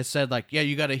 it said like, yeah,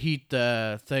 you got to heat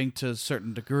the thing to a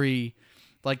certain degree,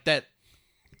 like that.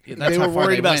 That's They how were far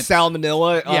worried about went.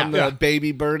 salmonella Yeah. on the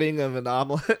baby birding of an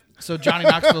omelet. So Johnny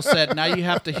Knoxville said, now you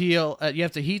have to you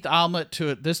have to heat the omelet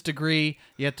to this degree.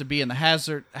 You have to be in the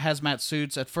hazmat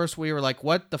suits. At first we were like,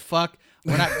 what the fuck?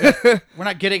 We're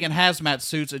not getting in hazmat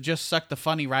suits. It just sucked the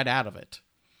funny right out of it.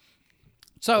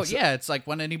 So yeah, it's like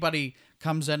when anybody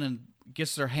comes in and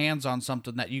gets their hands on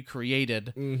something that you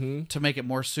created to make it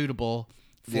more suitable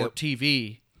for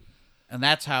TV. And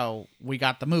that's how we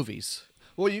got the movies.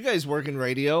 Well, you guys work in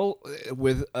radio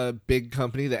with a big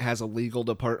company that has a legal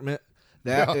department.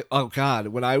 Oh God,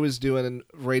 when I was doing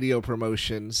radio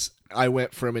promotions, I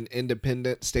went from an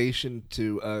independent station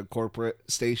to a corporate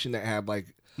station that had like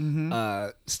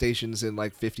stations in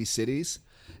like 50 cities.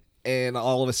 And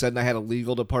all of a sudden I had a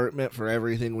legal department for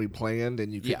everything we planned,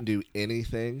 and you couldn't do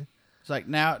anything. It's like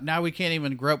now we can't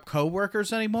even grope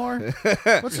coworkers anymore.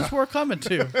 What's this world coming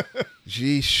to?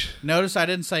 Jeesh. Notice I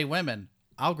didn't say women.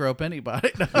 I'll grope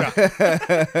anybody.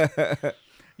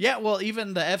 Yeah, well,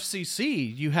 even the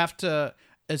FCC, you have to,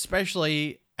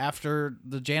 especially after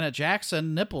the Janet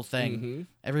Jackson nipple thing,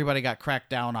 everybody got cracked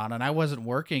down on. And I wasn't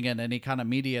working in any kind of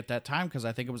media at that time because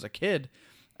I think it was a kid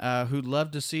who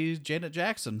loved to see Janet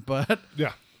Jackson. But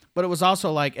it was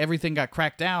also like everything got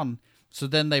cracked down. So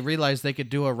then they realized they could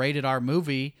do a rated R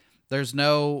movie. There's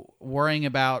no worrying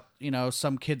about,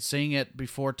 some kid seeing it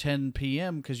before 10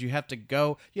 p.m. because you have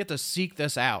to seek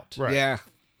this out. Right.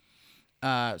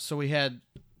 Yeah. So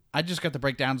I just got the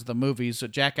breakdowns of the movies. So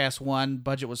Jackass 1,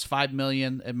 budget was $5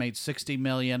 million. It made $60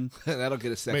 million. That'll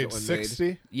get a second Made one 60.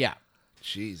 made. Yeah.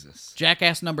 Jesus.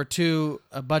 Jackass number 2,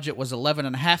 a budget was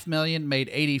 $11.5 million, made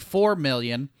 $84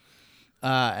 million.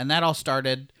 And that all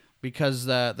started because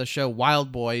the show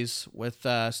Wild Boys with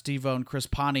Steve-O and Chris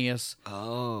Pontius,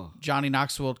 Johnny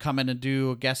Knoxville would come in and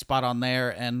do a guest spot on there,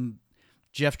 and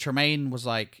Jeff Tremaine was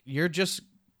like, "You're just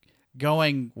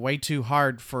going way too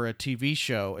hard for a TV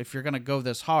show. If you're going to go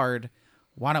this hard,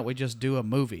 why don't we just do a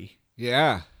movie?"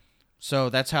 Yeah. So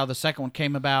that's how the second one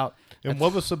came about. And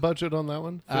what was the budget on that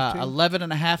one? 15?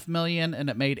 $11.5 million, and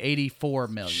it made $84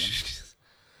 million.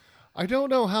 I don't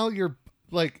know how you're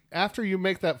like after you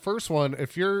make that first one.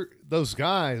 If you're those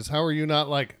guys, how are you not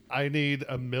like, I need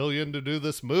 $1 million to do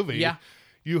this movie? Yeah.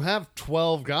 You have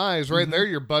 12 guys right there.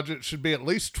 Your budget should be at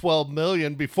least 12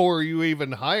 million before you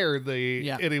even hire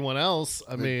anyone else.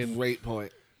 I mean, great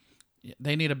point.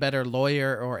 They need a better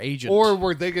lawyer or agent. Or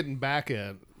were they getting back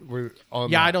in?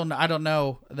 I don't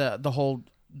know the whole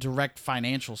direct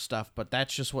financial stuff, but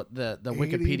that's just what the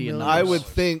Wikipedia million. numbers. I would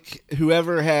think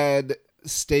whoever had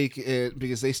stake in,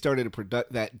 because they started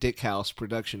that Dick House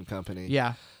production company.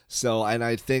 Yeah. So, and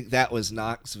I think that was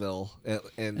Knoxville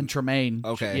And Tremaine.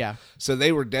 Okay. Yeah. So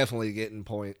they were definitely getting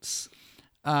points.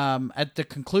 At the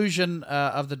conclusion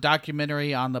of the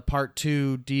documentary on the Part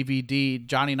 2 DVD,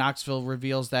 Johnny Knoxville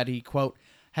reveals that he, quote,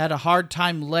 had a hard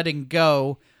time letting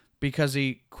go because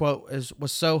he, quote,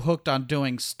 was so hooked on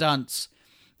doing stunts.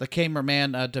 The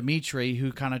cameraman, Dimitri,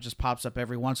 who kind of just pops up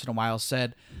every once in a while,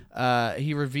 said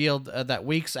he revealed that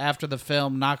weeks after the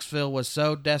film, Knoxville was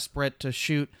so desperate to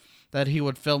shoot that he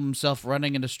would film himself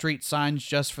running into street signs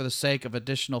just for the sake of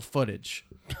additional footage.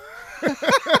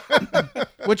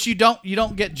 Which you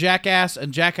don't get Jackass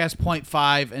and Jackass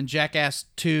 0.5 and Jackass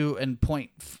 2 and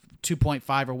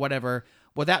 2.5 or whatever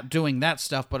without doing that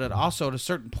stuff. But it also, at a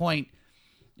certain point,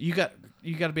 you got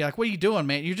to be like, what are you doing,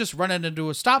 man? You're just running into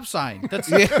a stop sign. That's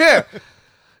Yeah.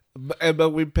 But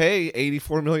we pay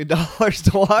 $84 million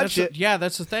to watch it. Yeah,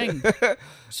 that's the thing.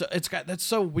 So that's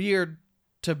so weird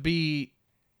to be.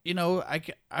 You know,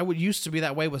 I would used to be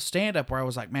that way with stand up where I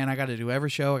was like, man, I got to do every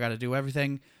show, I got to do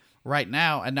everything right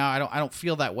now, and now I don't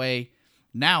feel that way.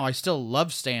 Now I still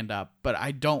love stand up, but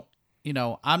I don't. You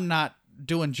know, I'm not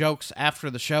doing jokes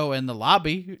after the show in the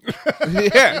lobby.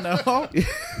 Yeah. You know.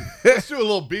 Let's do a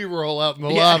little B-roll out in the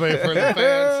lobby for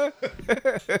the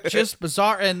fans. Just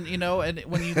bizarre. And, you know, and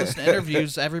when you listen to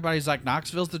interviews, everybody's like,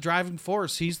 Knoxville's the driving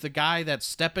force. He's the guy that's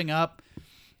stepping up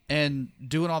and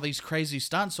doing all these crazy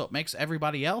stunts, so it makes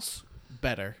everybody else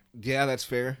better. Yeah, that's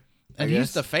fair. And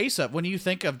he's the face of, when you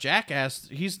think of Jackass,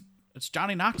 it's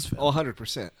Johnny Knoxville. Oh,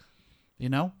 100%. You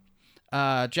know?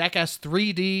 Jackass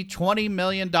 3D, $20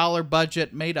 million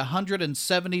budget, made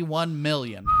 $171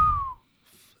 million.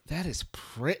 That is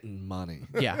printing money.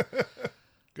 Yeah.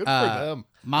 Good for them.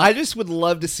 I just would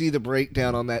love to see the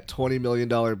breakdown on that $20 million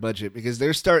budget, because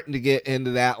they're starting to get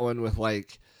into that one with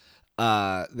like,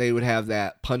 they would have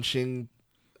that punching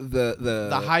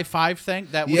the high five thing.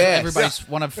 That was Yes.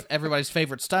 one of everybody's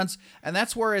favorite stunts, and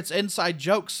that's where it's inside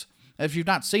jokes. If you've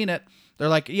not seen it, they're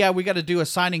like, yeah, we got to do a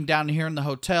signing down here in the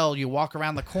hotel. You walk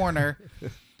around the corner.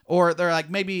 Or they're like,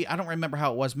 maybe, I don't remember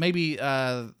how it was. Maybe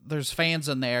there's fans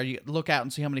in there. You look out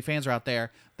and see how many fans are out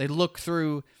there. They look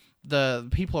through the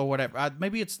people or whatever.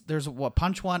 Maybe there's a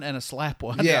punch one and a slap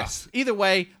one. Yes. Either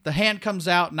way, the hand comes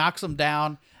out, knocks them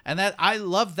down. And that I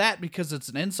love that because it's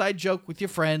an inside joke with your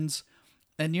friends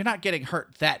and you're not getting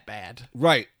hurt that bad.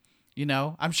 Right. You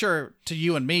know, I'm sure to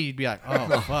you and me, you'd be like,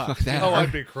 oh, fuck.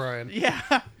 I'd be crying.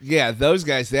 Yeah. Yeah, those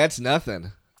guys, that's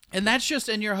nothing. And that's just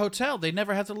in your hotel. They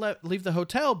never have to leave the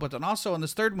hotel. But then also in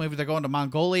this third movie, they're going to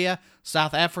Mongolia,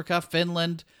 South Africa,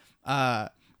 Finland.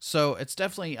 So it's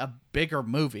definitely a bigger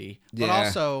movie. But Yeah.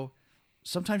 also,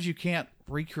 sometimes you can't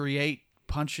recreate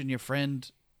punching your friend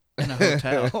in a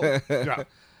hotel. Yeah.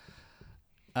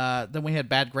 Then we had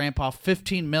Bad Grandpa,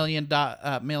 $15 million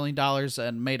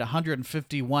and made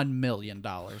 $151 million.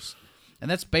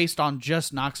 And that's based on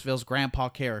just Knoxville's grandpa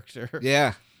character.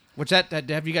 Yeah. Which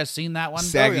have you guys seen that one?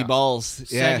 Saggy balls.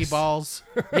 Saggy Yes. balls.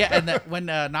 Yeah, and that when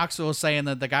Knoxville was saying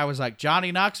that, the guy was like,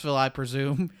 Johnny Knoxville, I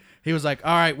presume. He was like,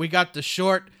 all right, we got the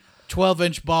short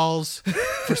 12-inch balls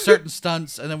for certain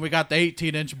stunts, and then we got the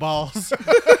 18-inch balls.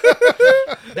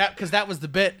 Because that was the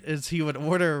bit, is he would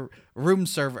order room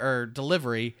or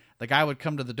delivery. The guy would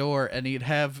come to the door, and he'd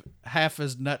have half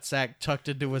his nutsack tucked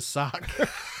into his sock.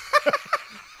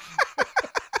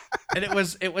 And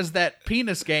it was that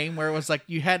penis game where it was like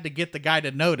you had to get the guy to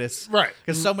notice. Right.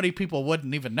 Because so many people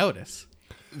wouldn't even notice.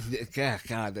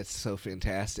 God, that's so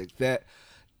fantastic. That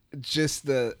just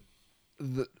the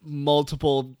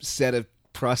multiple set of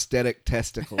prosthetic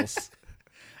testicles.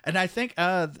 And I think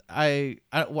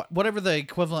whatever the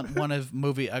equivalent one of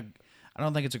movie, I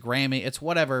don't think it's a Grammy. It's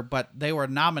whatever, but they were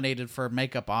nominated for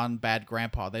makeup on Bad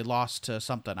Grandpa. They lost to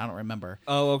something. I don't remember.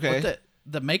 Oh, okay. But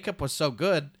the makeup was so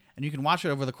good, and you can watch it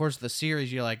over the course of the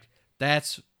series. You're like,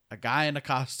 that's a guy in a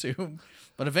costume,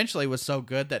 but eventually it was so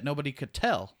good that nobody could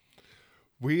tell.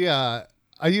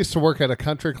 I used to work at a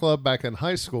country club back in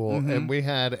high school, and we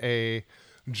had a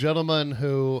gentleman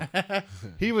who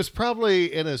he was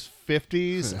probably in his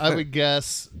 50s, I would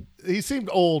guess. He seemed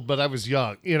old, but I was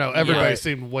young. Everybody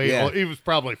seemed way old. He was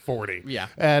probably 40. Yeah.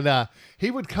 And he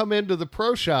would come into the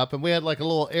pro shop, and we had like a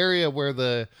little area where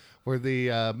the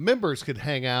members could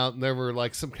hang out, and there were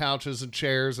like some couches and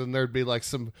chairs, and there'd be like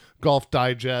some Golf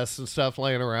Digests and stuff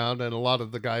laying around, and a lot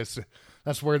of the guys,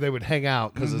 that's where they would hang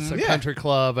out because it's a country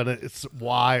club, and it's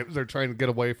why they're trying to get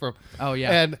away from. Oh,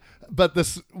 yeah. But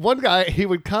this one guy, he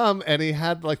would come and he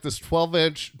had like this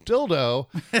 12-inch dildo,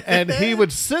 and he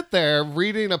would sit there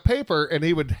reading a paper, and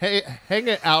he would hang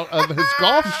it out of his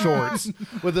golf shorts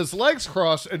with his legs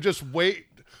crossed and just wait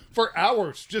for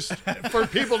hours just for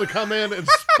people to come in and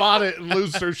spot it and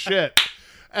lose their shit.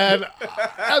 And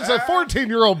as a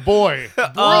 14-year-old boy,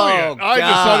 brilliant. I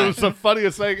just thought it was the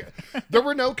funniest thing. There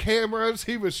were no cameras.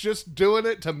 He was just doing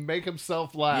it to make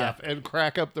himself laugh and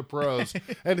crack up the pros.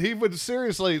 And he would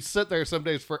seriously sit there some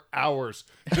days for hours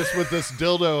just with this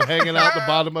dildo hanging out the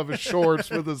bottom of his shorts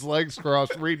with his legs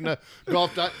crossed, reading a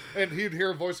golf and he'd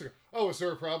hear a voice go, "Oh, is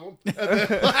there a problem?" And then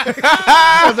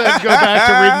go back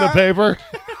to reading the paper.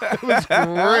 It was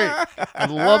great. I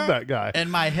love that guy. In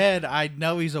my head, I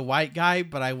know he's a white guy,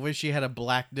 but I wish he had a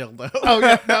black dildo. Oh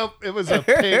yeah, no, it was a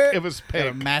pink. It was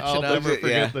pink. match I'll it up. never forget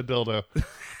Yeah. the dildo.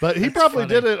 But he probably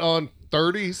funny. did it on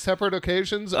 30 separate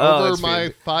occasions Oh, over that's my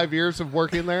fantastic. 5 years of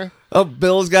working there. Oh,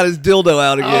 Bill's got his dildo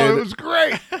out Oh, again. it was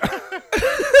great.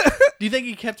 Do you think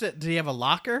he kept it? Did he have a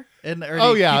locker?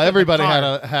 Oh yeah, everybody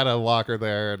had a locker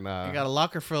there, and You got a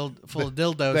locker full of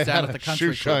dildos they down had at the a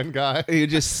country shoe club. shine guy. You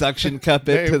just suction cup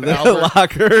it to Named the Albert.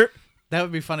 locker. That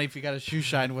would be funny if you got a shoe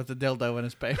shine with a dildo in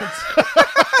his pants.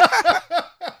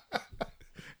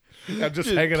 Just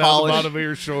hanging out the polished. bottom of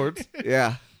your shorts.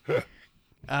 Yeah.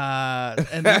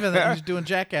 And even that he's doing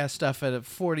jackass stuff at a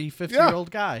 40,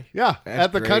 50-year-old guy. Yeah, That's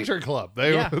at the great. country club,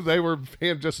 they Yeah. they were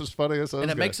being just as funny as those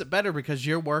And it guys. makes it better because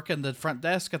you're working the front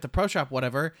desk at the pro shop,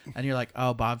 whatever, and you're like,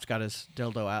 oh, Bob's got his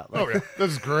dildo out. Like, Oh yeah,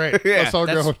 this is great. Yeah. Let's all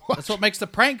go. that's what makes the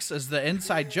pranks is the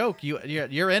inside joke.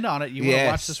 You're in on it. You want to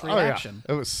Yes. watch this Oh yeah, reaction.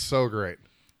 it was so great.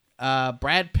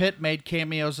 Brad Pitt made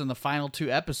cameos in the final 2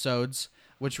 episodes,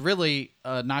 which really,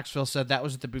 Knoxville said that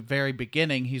was at the very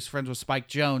beginning. He's friends with Spike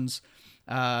Jonze.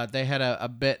 They had a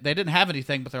bit. They didn't have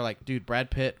anything, but they're like, dude,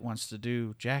 Brad Pitt wants to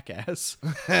do Jackass.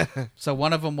 So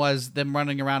one of them was them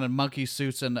running around in monkey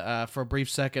suits, and for a brief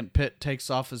second, Pitt takes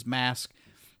off his mask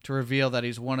to reveal that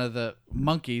he's one of the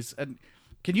monkeys. And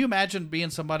can you imagine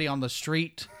being somebody on the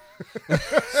street,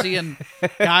 seeing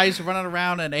guys running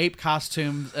around in ape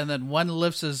costumes, and then one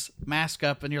lifts his mask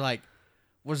up, and you're like,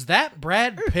 was that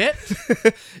Brad Pitt?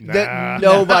 That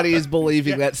nobody is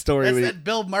believing that story. That's that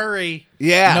Bill Murray.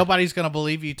 Yeah. Nobody's gonna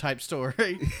believe you type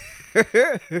story.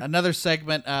 Another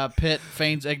segment. Pitt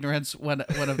feigns ignorance when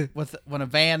a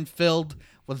van filled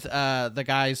with the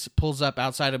guys pulls up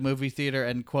outside a movie theater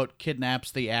and quote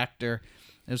kidnaps the actor.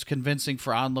 It was convincing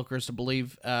for onlookers to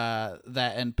believe that,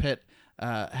 and Pitt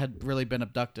had really been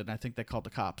abducted. And I think they called the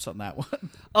cops on that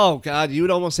one. Oh God, you would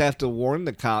almost have to warn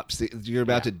the cops that you're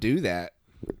about to do that.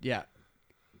 Yeah.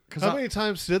 How many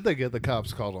times did they get the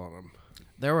cops called on them?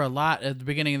 There were a lot at the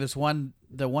beginning of the one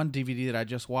DVD that I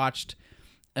just watched.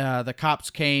 The cops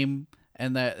came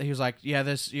and he was like,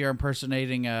 "Yeah, you're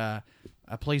impersonating a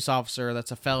police officer.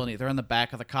 That's a felony." They're in the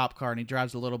back of the cop car, and he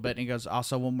drives a little bit, and he goes,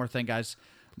 "Also, one more thing, guys.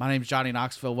 My name's Johnny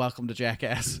Knoxville. Welcome to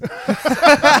Jackass."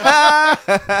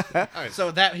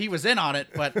 So that he was in on it,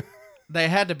 but they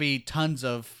had to be tons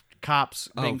of cops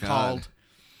being God.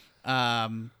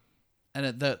 called.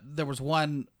 And there was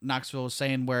one Knoxville was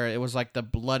saying where it was like the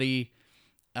bloody.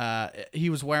 He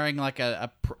was wearing like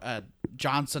a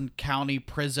Johnson County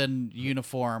prison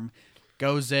uniform,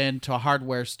 goes into a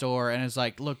hardware store and is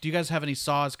like, "Look, do you guys have any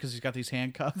saws?" Because he's got these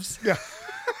handcuffs. Yeah.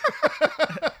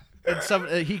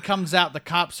 And he comes out, the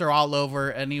cops are all over,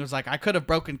 and he was like, "I could have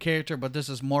broken character, but this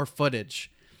is more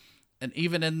footage." And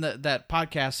even in that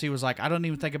podcast, he was like, "I don't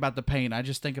even think about the pain. I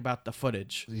just think about the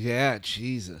footage." Yeah,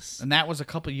 Jesus. And that was a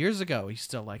couple years ago. He's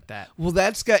still like that. Well,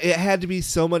 it had to be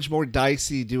so much more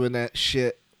dicey doing that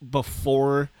shit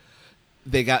before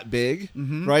they got big,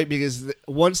 right? Because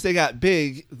once they got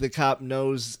big, the cop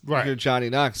knows you're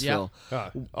Johnny Knoxville.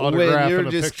 When Autograph you're and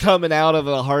a just picture. coming out of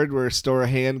a hardware store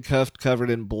handcuffed, covered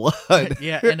in blood.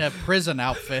 Yeah, in a prison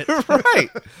outfit. Right.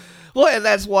 Well, and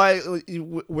that's why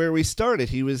where we started.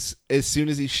 He was, as soon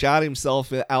as he shot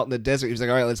himself out in the desert, he was like,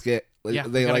 "All right, let's get." Yeah,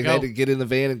 they gotta like go. had to get in the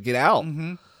van and get out.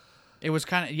 It was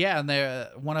kind of and they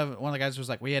one of the guys was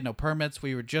like, we had no permits,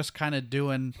 we were just kind of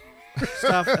doing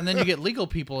stuff, and then you get legal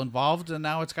people involved, and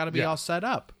now it's got to be all set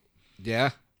up. Yeah.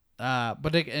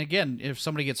 But again, if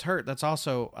somebody gets hurt, that's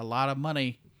also a lot of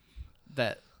money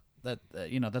that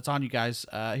that's on you guys.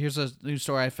 Here's a news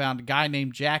story I found: a guy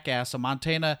named Jackass, a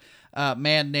Montana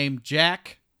man named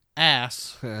Jack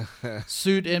Ass,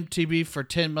 sued MTV for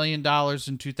 $10 million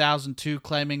in 2002,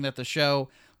 claiming that the show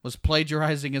was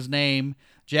plagiarizing his name.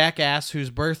 Jackass, whose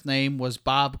birth name was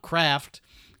Bob Kraft,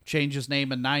 changed his name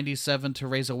in 1997 to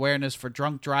raise awareness for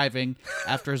drunk driving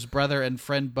after his brother and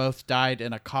friend both died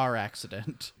in a car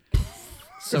accident.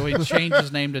 So he changed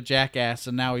his name to Jackass,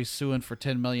 and now he's suing for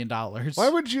 $10 million. Why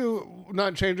would you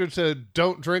not change it to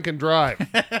Don't Drink and Drive?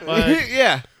 Like,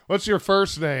 Yeah. what's your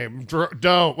first name?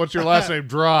 Don't. What's your last name?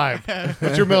 Drive.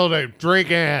 What's your middle name? Drink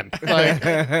and.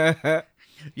 Like,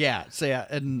 Yeah, so yeah,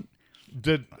 and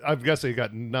I'm guessing he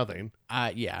got nothing.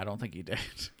 I don't think he did.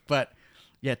 But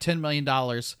yeah, $10 million.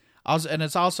 And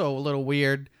it's also a little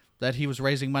weird that he was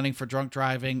raising money for drunk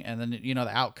driving, and then the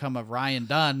outcome of Ryan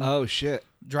Dunn Oh shit.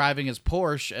 driving his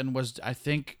Porsche and was, I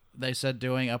think they said,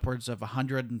 doing upwards of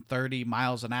 130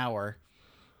 miles an hour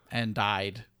and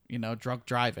died, drunk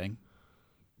driving.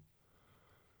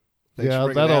 Thanks Yeah,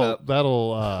 for bringing that up.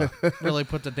 that'll. Really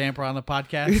put the damper on the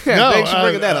podcast. Yeah, No, thanks for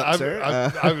bringing that up,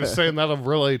 sir. I was saying that'll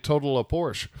really total a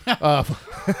Porsche.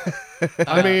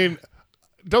 I mean,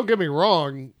 don't get me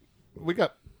wrong.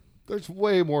 There's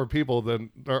way more people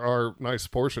than there are nice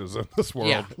Porsches in this world.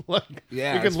 Yeah. Like,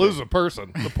 Yeah, you can that's lose a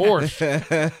person. The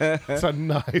Porsche, it's a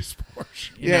nice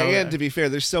Porsche. Yeah, and to be fair,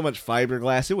 there's so much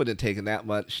fiberglass. It wouldn't have taken that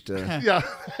much to. Yeah,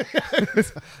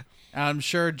 I'm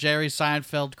sure Jerry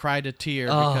Seinfeld cried a tear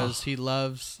because he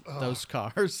loves those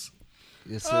cars.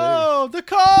 Yes, sir. Oh, the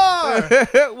car!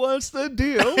 What's the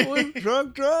deal with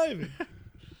drunk driving?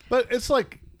 but it's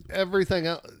like everything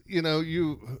else.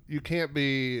 You can't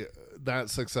be that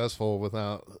successful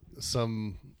without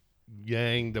some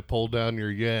yang to pull down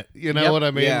your yang. You know Yep. what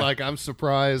I mean? Yeah. Like, I'm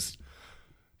surprised.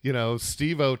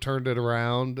 Steve-O turned it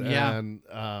around, Yeah. and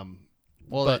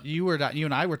Well, But- you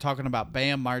and I were talking about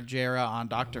Bam Margera on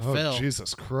Dr. Phil.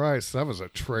 Jesus Christ, that was a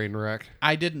train wreck.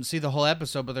 I didn't see the whole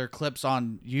episode, but there are clips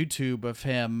on YouTube of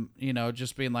him,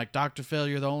 just being like, Dr. Phil,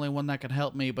 you're the only one that can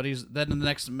help me. But then in the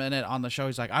next minute on the show,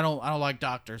 he's like, I don't like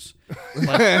doctors.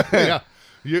 Like, Yeah,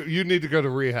 you need to go to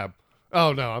rehab.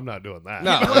 Oh no, I'm not doing that.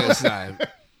 No, it's not.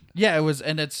 yeah, it was,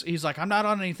 and he's like, I'm not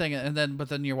on anything. But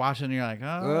then you're watching and you're like,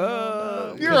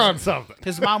 oh, You're on something.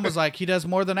 his mom was like, he does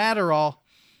more than Adderall,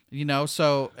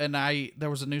 so, and there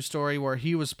was a news story where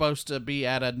he was supposed to be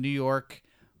at a New York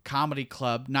comedy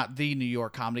club, not the New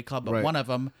York comedy club, but Right. one of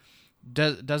them,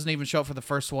 doesn't even show up for the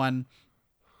first one,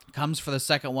 comes for the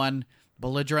second one,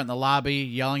 belligerent in the lobby,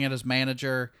 yelling at his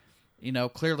manager,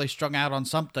 clearly strung out on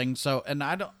something. So, and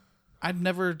I've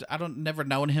never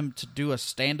known him to do a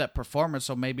stand-up performance,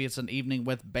 so maybe it's an evening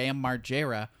with Bam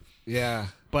Margera, Yeah.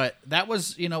 but that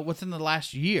was, within the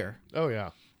last year. Oh yeah.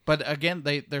 But again,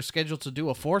 they're scheduled to do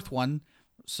a fourth one.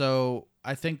 So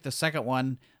I think the second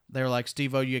one, they're like,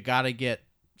 Steve-O, you got to get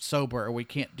sober or we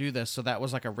can't do this. So that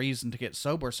was like a reason to get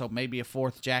sober. So maybe a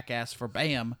fourth Jackass for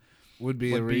Bam Would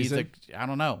be a reason. I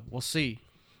don't know. We'll see.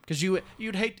 Because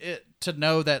you'd hate to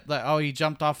know that, he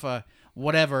jumped off a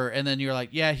whatever, and then you're like,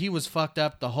 yeah, he was fucked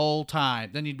up the whole time.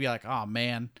 Then you'd be like, oh,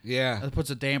 man. Yeah. That puts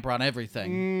a damper on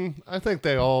everything. I think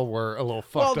they all were a little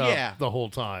fucked Well, up yeah. the whole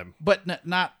time. But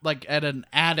not like at an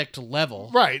addict level.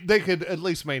 Right. They could at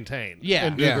least maintain Yeah.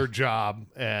 and do Yeah. their job.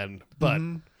 But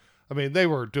I mean, they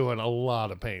were doing a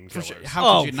lot of painkillers. Sure.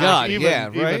 How could you not? God.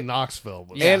 Even right? Knoxville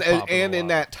was And popping a and in lot.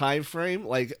 that time frame,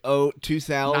 like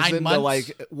 2000 9 to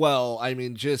months?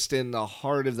 just in the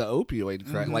heart of the opioid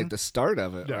crash, like the start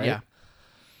of it, right? Yeah.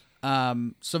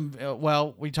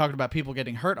 We talked about people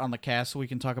getting hurt on the cast, so we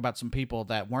can talk about some people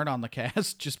that weren't on the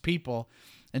cast, just people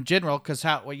in general. Because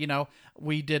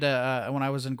we did when I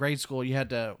was in grade school, you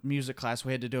had music class.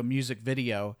 We had to do a music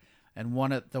video, and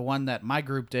the one that my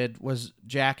group did was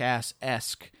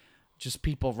Jackass-esque, just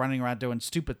people running around doing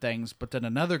stupid things. But then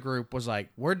another group was like,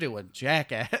 we're doing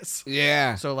Jackass.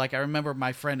 Yeah. So, I remember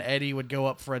my friend Eddie would go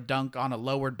up for a dunk on a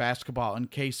lowered basketball, and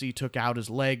Casey took out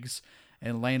his legs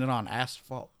and landed on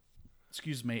asphalt.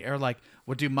 Excuse me. Or,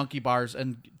 would do monkey bars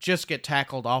and just get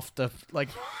tackled off the,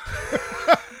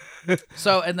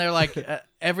 So, and they're like,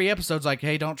 every episode's like,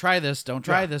 hey, don't try this. Don't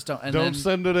try this. Don't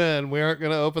send it in. We aren't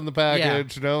going to open the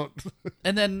package. Don't.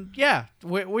 And then,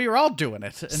 we were all doing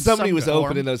it. in Somebody some was form.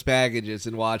 opening those pbaggages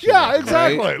and watching. Yeah, it,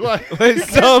 exactly. right? Like, Like you can't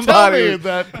tell somebody. me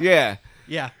that. Yeah.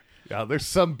 Yeah. Yeah, there's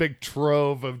some big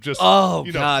trove of just Oh,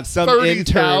 God, some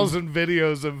 30,000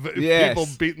 videos of Yes. people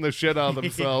beating the shit out of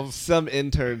themselves. Some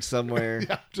intern somewhere.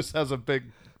 Yeah, just has a big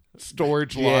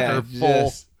storage Yeah, locker full.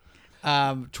 just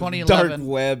 2011. dark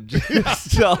web.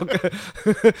 Just all-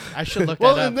 I should look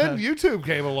Well, that up. and then YouTube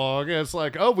came along, and it's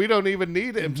like, oh, we don't even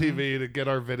need MTV Mm-hmm. to get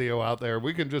our video out there.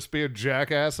 We can just be a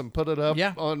jackass and put it up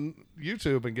Yeah. on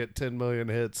YouTube and get 10 million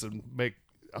hits and make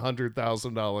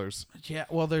 $100,000. Yeah,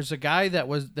 well, there's a guy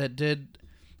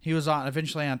he was on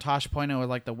eventually on Tosh.0 with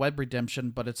like the web redemption,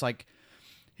 but it's like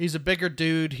he's a bigger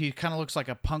dude. He kind of looks like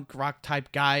a punk rock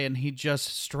type guy, and he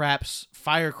just straps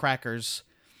firecrackers,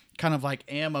 kind of like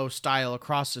ammo style,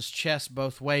 across his chest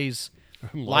both ways,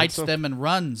 lights them and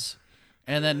runs.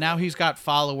 And then now he's got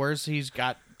followers. He's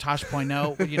got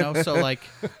Tosh.0, so like,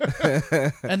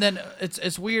 and then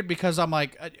it's weird because I'm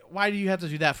like, why do you have to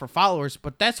do that for followers?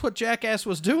 But that's what Jackass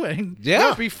was doing.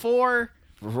 Yeah. Before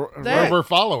that. Rubber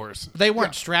followers. They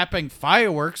weren't strapping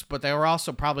fireworks, but they were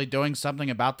also probably doing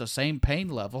something about the same pain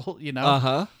level,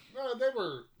 Uh-huh. No, they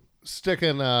were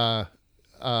sticking, what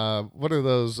are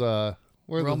those, what are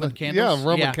Roman the, candles? Yeah,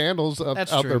 Roman Yeah. candles up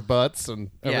That's out true. their butts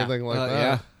and everything like that.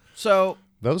 Yeah. So,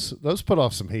 Those put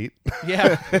off some heat.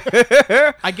 yeah.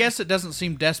 I guess it doesn't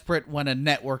seem desperate when a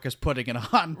network is putting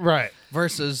it on. Right.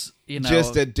 Versus,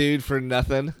 Just a dude for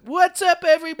nothing. what's up,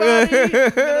 everybody? I'm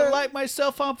going to light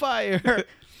myself on fire.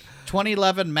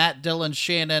 2011, Matt Dillon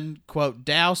Shannon, quote,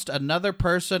 doused another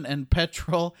person in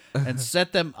petrol and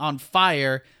set them on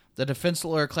fire. The defense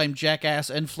lawyer claimed Jackass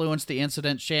influenced the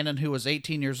incident. Shannon, who was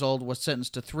 18 years old, was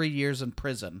sentenced to 3 years in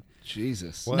prison.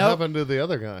 Jesus. What Nope. happened to the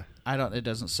other guy? It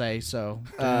doesn't say, so.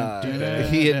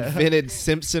 He invented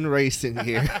Simpson Racing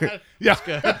here. Yeah.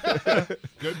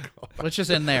 Good call. Which is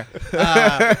in there.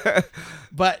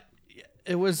 But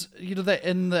it was,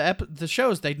 in the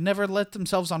shows, they'd never lit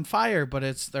themselves on fire, but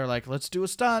they're like, let's do a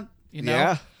stunt,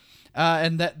 Yeah.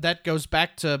 And that goes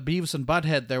back to Beavis and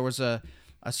Butthead. There was a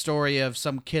story of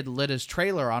some kid lit his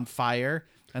trailer on fire,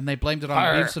 and they blamed it on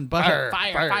Fire, Beavis and Butthead.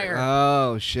 fire, fire.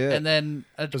 Oh, shit. And then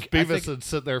Because Beavis would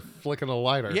sit there flicking a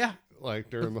lighter. Yeah. Like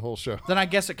during the whole show. then I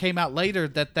guess it came out later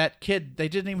that kid, they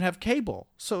didn't even have cable,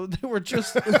 so they were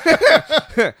just Of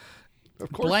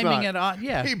course blaming not. it on.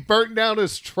 Yeah, He burnt down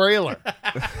his trailer.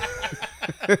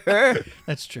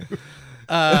 that's true.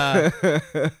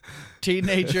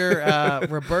 Teenager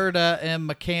Roberta M.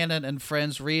 McCannon and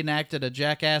friends reenacted a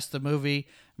Jackass the movie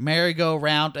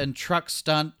merry-go-round and truck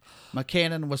stunt.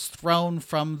 McCannon was thrown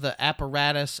from the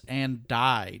apparatus and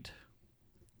died.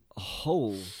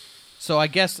 Oh. So I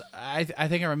guess I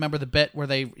think I remember the bit where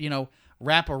they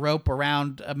wrap a rope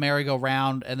around a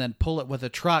merry-go-round and then pull it with a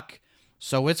truck,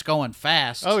 so it's going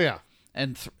fast. Oh, yeah.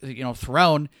 And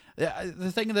thrown.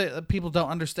 The thing that people don't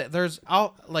understand, there's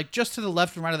just to the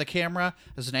left and right of the camera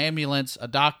is an ambulance, a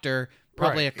doctor,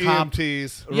 probably Right. a cop.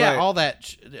 EMTs. Yeah, Right. all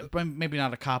that. Maybe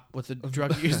not a cop with a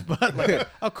drug use, but like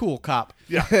a cool cop.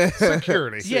 Yeah.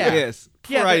 Security. Yeah. Yes.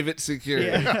 Yeah, Private security.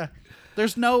 Yeah.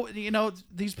 There's no,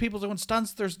 these people doing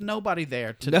stunts. There's nobody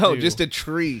there to No, do. just a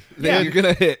tree that Yeah. you're going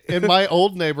to hit. In my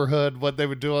old neighborhood, what they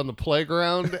would do on the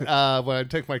playground, when I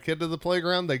take my kid to the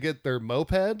playground, they get their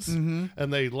mopeds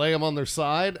and they lay them on their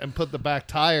side and put the back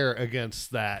tire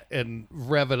against that and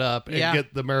rev it up and Yeah.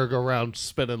 get the merry-go-round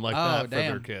spinning like Oh, that for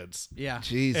their damn. kids. Yeah.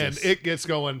 Jesus. And it gets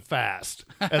going fast.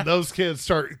 And those kids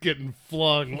start getting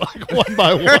flung like one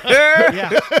by one.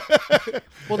 Yeah.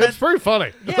 Well, It's pretty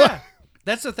funny. yeah.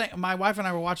 That's the thing. My wife and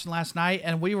I were watching last night,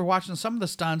 and we were watching some of the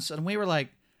stunts, and we were like,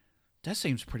 that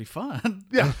seems pretty fun.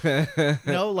 Yeah.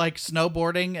 Like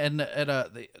snowboarding, and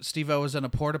Steve-O was in a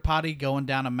porta potty going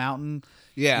down a mountain.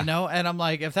 Yeah. And I'm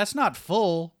like, if that's not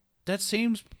full, that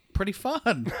seems pretty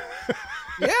fun.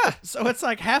 Yeah. So it's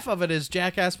like half of it is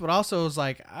Jackass, but also is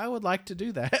like, I would like to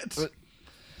do that.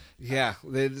 Yeah.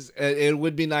 It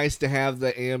would be nice to have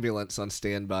the ambulance on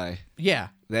standby. Yeah.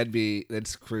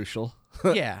 That's crucial.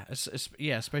 Yeah.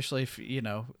 Yeah. Especially if,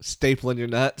 Stapling your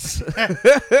nuts.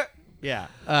 yeah.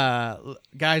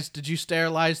 Guys, did you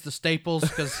sterilize the staples?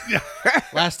 Because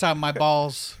last time my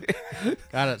balls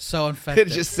got it so infected.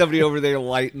 It's just somebody over there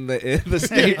lighting the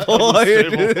staple.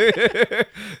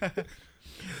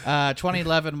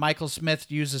 2011, Michael Smith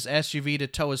uses SUV to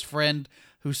tow his friend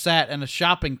who sat in a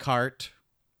shopping cart.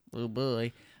 Oh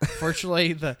boy!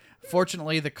 Fortunately, the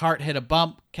cart hit a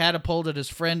bump, catapulted his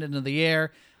friend into the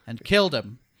air, and killed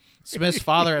him. Smith's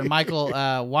father and Michael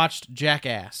watched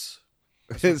Jackass.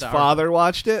 His father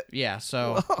watched it. Yeah,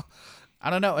 so I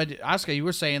don't know. Oscar, you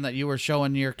were saying that you were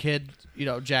showing your kid,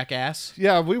 Jackass.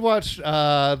 Yeah, we watched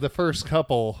the first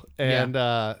couple, and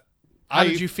How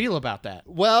did you feel about that?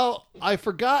 Well, I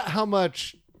forgot how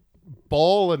much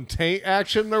ball and taint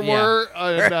action there Yeah. were.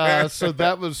 And so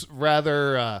that was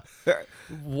rather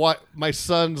what my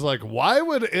son's like, why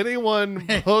would anyone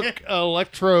hook an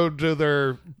electrode to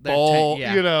their ball? taint,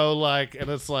 yeah. You know, like, and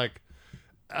it's like,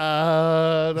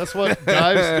 that's what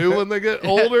guys do when they get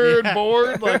older and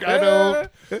bored. Like, I don't.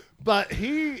 But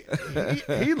he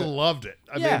loved it.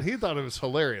 I Yeah. mean, he thought it was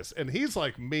hilarious. And he's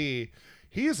like me.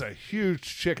 He's a huge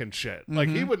chicken shit. Like,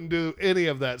 he wouldn't do any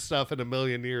of that stuff in a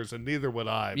million years, and neither would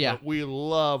I. Yeah. But we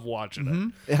love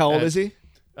watching it. How old is he?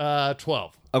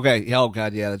 12. Okay. Oh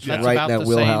God, yeah, that's That's right about in that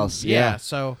the wheelhouse. Same. Yeah.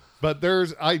 So But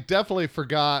I definitely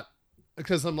forgot,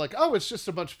 because I'm like, oh, it's just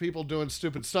a bunch of people doing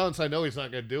stupid stunts. I know he's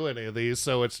not going to do any of these,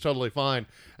 so it's totally fine.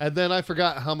 And then I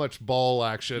forgot how much ball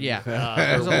action Yeah. there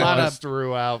There's a lot was of-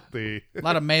 throughout the... a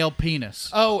lot of male penis.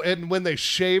 Oh, and when they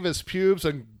shave his pubes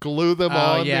and glue them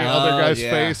Oh, on yeah. the other Oh, guy's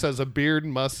yeah. face as a beard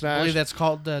and I mustache. believe that's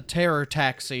called the Terror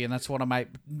Taxi, and that's one of my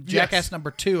Jackass number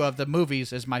 2 of the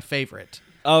movies is my favorite.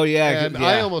 Oh yeah. And yeah.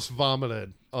 I almost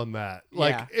vomited on that.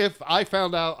 Like, Yeah. if I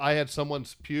found out I had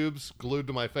someone's pubes glued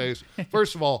to my face,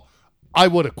 first of all, I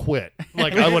would have quit.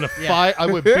 Like, I would have I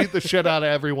would beat the shit out of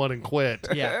everyone and quit.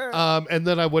 Yeah. And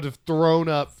then I would have thrown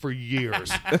up for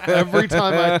years. Every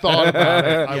time I thought about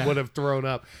it, I would have thrown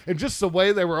up. And just the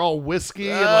way they were all whiskey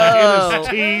and like in his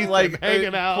teeth, like and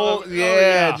hanging out. pull- Oh,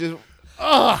 yeah, just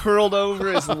curled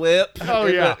over his lip. Oh,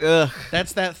 yeah. Ugh.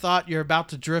 That's that thought you're about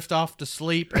to drift off to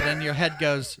sleep, and then your head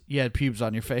goes, you had pubes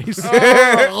on your face.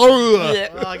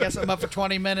 Well, I guess I'm up for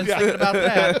 20 minutes thinking about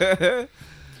that.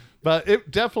 But it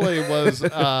definitely was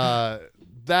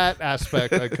that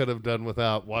aspect I could have done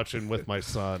without watching with my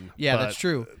son. Yeah, But that's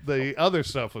true. The other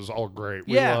stuff was all great.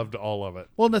 We Yeah. loved all of it.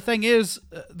 Well, the thing is,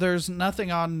 there's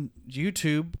nothing on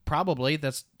YouTube probably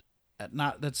that's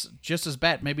just as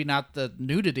bad. Maybe not the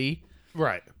nudity,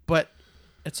 Right. but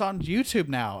it's on YouTube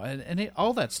now, and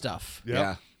all that stuff. Yep.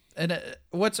 Yeah. And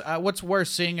what's worse,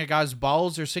 seeing a guy's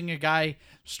balls or seeing a guy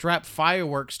strap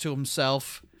fireworks to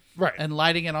himself Right. and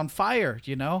lighting it on fire?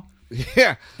 You know,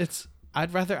 Yeah.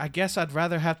 I guess I'd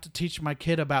rather have to teach my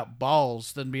kid about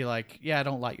balls than be like, yeah,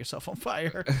 don't light yourself on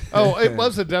fire. Oh, it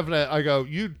was a definite. I go,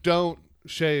 you don't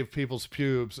shave people's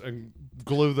pubes and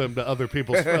glue them to other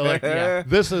people's. Like, Yeah.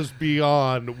 this is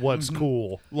beyond what's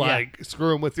cool. Like,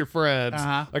 screw them with your friends.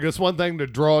 Uh-huh. Like, it's one thing to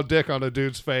draw a dick on a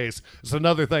dude's face. It's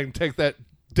another thing to take that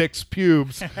dick's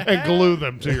pubes and glue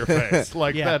them to your face.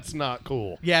 Like, Yeah. that's not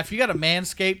cool. Yeah, if you got a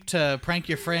manscape to prank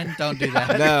your friend, don't do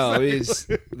that. No,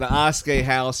 the Oskay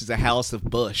house is a house of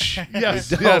bush.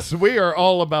 Yes, yes, we are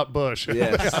all about Bush.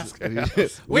 Yes.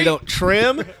 we don't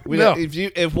trim. We No. don't,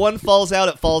 if one falls out,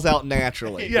 it falls out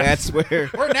naturally. Yes. That's where.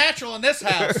 We're natural in this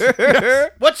house.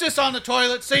 What's this on the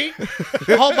toilet seat?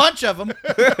 A whole bunch of them.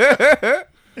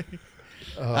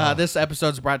 This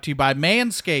episode's brought to you by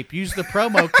Manscaped. Use the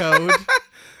promo code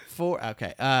for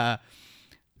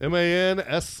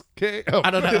MANSK. Oh,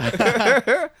 I don't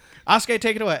know. Oscar,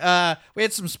 take it away. We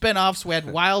had some spin-offs. We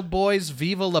had Wild Boys,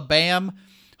 Viva La Bam,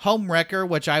 Homewrecker,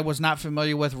 which I was not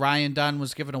familiar with. Ryan Dunn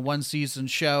was given a one-season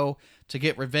show to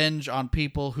get revenge on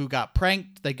people who got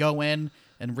pranked. They go in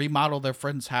and remodel their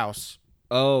friend's house.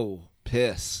 Oh,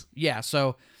 piss. Yeah,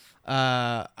 so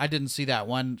I didn't see that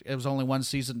one. It was only one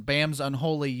season. Bam's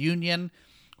Unholy Union,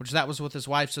 which that was with his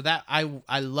wife. So that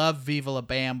I love Viva La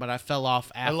Bam, but I fell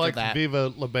off I after like that.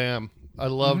 Viva La Bam. I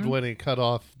loved when he cut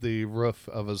off the roof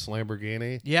of his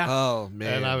Lamborghini. Yeah. Oh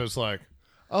man. And I was like,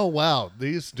 oh, wow,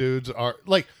 these dudes are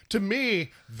like, to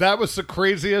me, that was the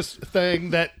craziest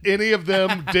thing that any of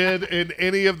them did in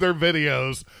any of their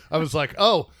videos. I was like,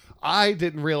 oh, I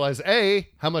didn't realize, A,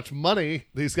 how much money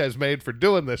these guys made for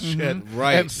doing this shit.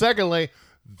 Right. And secondly,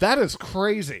 that is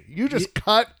crazy. You just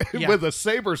cut Yeah. with a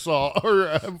saber saw or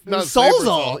not Sawzall,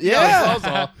 Sawzall. yeah.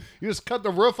 Sawzall. You just cut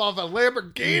the roof off a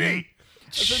Lamborghini.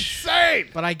 That's insane.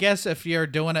 But I guess if you're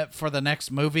doing it for the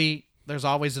next movie, there's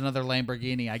always another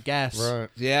Lamborghini, I guess. Right.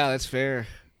 yeah, that's fair.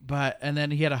 And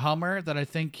then he had a Hummer that I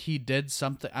think he did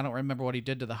something. I don't remember what he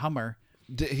did to the Hummer.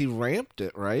 He ramped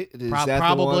it, right? Is that the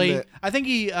Probably. one that- I think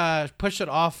he pushed it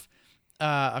off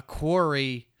a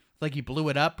quarry, like he blew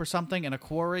it up or something in a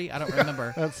quarry. I don't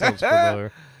remember. That sounds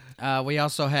familiar. We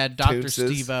also had Dr. Tootses.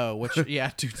 Steve-O, which,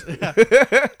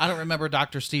 I don't remember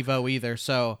Dr. Steve-O either.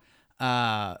 So,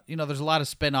 there's a lot of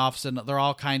spin-offs, and they're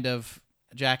all kind of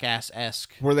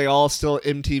Jackass-esque. Were they all still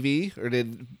MTV, or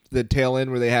did the tail end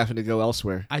were they having to go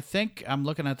elsewhere? I think, I'm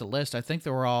looking at the list, I think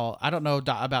they were all, I don't know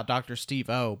about Dr.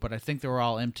 Steve-O, but I think they were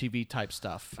all MTV-type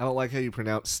stuff. I don't like how you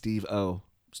pronounce Steve O.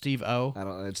 Steve-O? I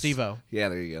don't. It's, Steve-O. Yeah,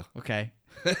 there you go. Okay.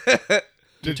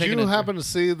 Did taking you it- happen to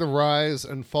see the rise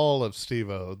and fall of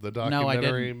Steve-O, the No, I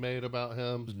documentary didn't. made about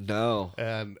him? No.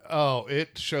 And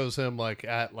it shows him like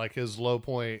at like his low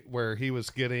point where he was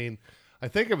getting, I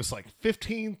think it was like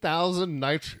 15,000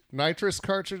 nitrous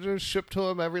cartridges shipped to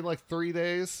him every like 3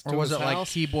 days. Or to was his it like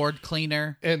house. keyboard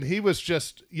cleaner? And he was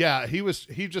just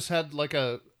he just had like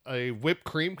a whipped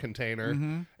cream container,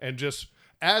 Mm-hmm. and just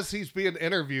as he's being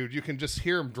interviewed, you can just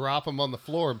hear him drop them on the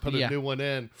floor and put Yeah. a new one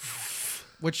in.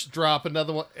 Which Drop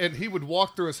another one, and he would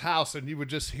walk through his house, and you would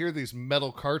just hear these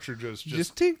metal cartridges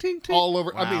Just tink, tink, tink. all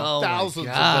over. I mean, Oh my thousands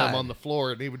of God. them on the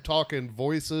floor, and he would talk in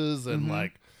voices, and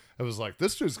like it was like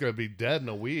this dude's gonna be dead in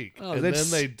a week. Oh, and then that's-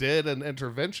 they did an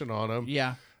intervention on him.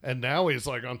 yeah. And now he's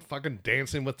like on fucking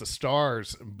Dancing with the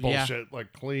Stars and Yeah. bullshit,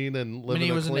 like clean and When living he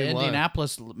a was in clean life.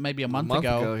 Indianapolis maybe a month month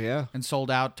ago, ago, yeah. and sold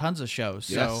out tons of shows.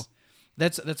 Yes. So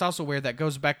that's also weird. That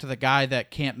goes back to the guy that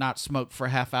can't not smoke for a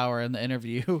half hour in the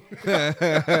interview.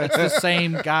 It's the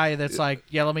same guy that's like,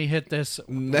 yeah, let me hit this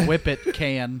whip it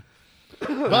can.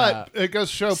 But it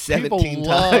goes to show 17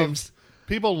 times.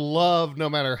 People love no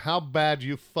matter how bad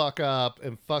you fuck up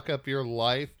and fuck up your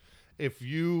life. If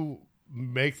you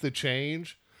make the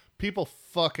change, people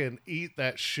fucking eat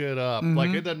that shit up. Mm-hmm. Like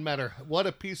it doesn't matter what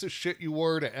a piece of shit you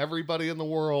were to everybody in the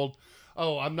world.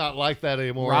 Oh, I'm not like that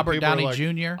anymore. Robert People are Downey like,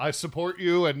 Jr.. I support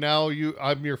you, and now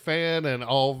I'm your fan, and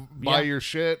I'll buy Yeah. your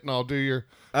shit, and I'll do your.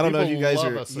 I don't know if People you guys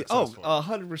love are. a successful.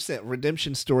 100%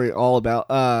 redemption story all about.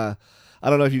 I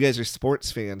don't know if you guys are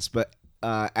sports fans, but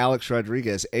Alex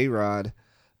Rodriguez, A-Rod,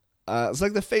 is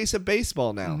like the face of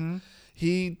baseball now. Mm-hmm.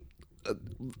 He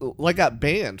like got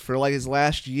banned for like his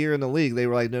last year in the league. They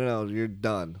were like, no, you're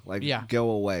done. Like, Yeah. go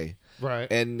away. Right.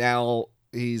 And now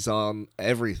he's on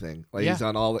everything. Like he's Yeah.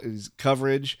 on all his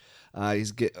coverage.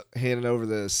 He's handing over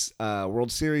this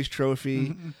World Series trophy.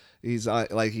 Mm-hmm. He's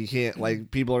like he can't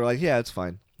like people are like, yeah, it's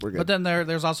fine. We're good. But then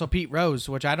there's also Pete Rose,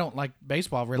 which I don't like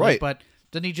baseball really, Right. but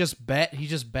didn't he just bet? He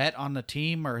just bet on the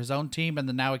team or his own team, and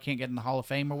then now he can't get in the Hall of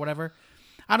Fame or whatever.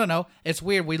 I don't know. It's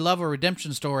weird. We love a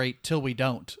redemption story till we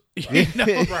don't. You know?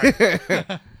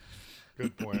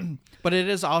 Good point. But it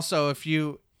is also if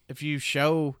you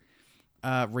show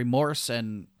remorse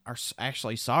and are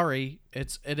actually sorry,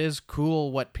 it is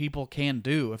cool what people can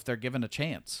do if they're given a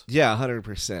chance. Yeah,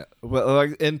 100%. Well,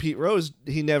 like, and Pete Rose,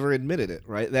 he never admitted it,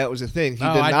 right? That was the thing. He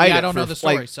Oh, denied it I don't for know the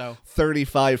story, like so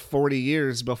 35, 40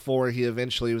 years before he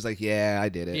eventually was like, yeah, I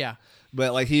did it. Yeah.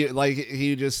 But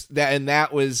he just that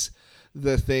was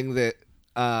the thing that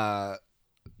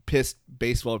pissed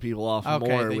baseball people off Okay,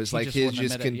 more he was like just his wouldn't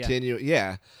just admit it, yeah. continue.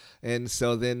 Yeah. And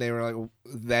so then they were like,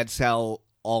 that's how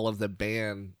all of the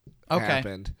ban Okay.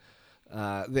 happened.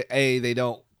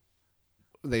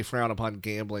 They frown upon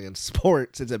gambling in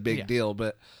sports. It's a big Yeah. deal,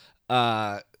 but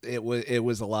it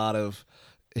was a lot of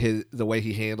the way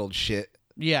he handled shit.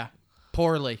 Yeah,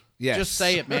 poorly. Yes. Just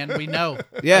say it, man. We know.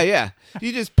 Yeah.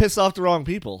 You just piss off the wrong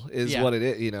people is Yeah. what it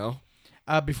is, you know.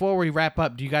 Before we wrap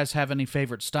up, do you guys have any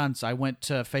favorite stunts? I went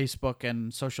to Facebook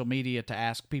and social media to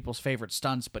ask people's favorite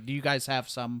stunts, but do you guys have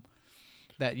some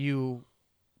that you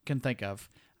can think of?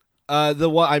 The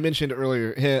one I mentioned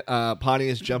earlier,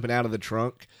 Pontius jumping out of the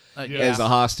trunk Yeah. as a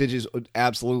hostage is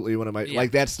absolutely one of my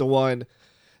like. That's the one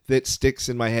that sticks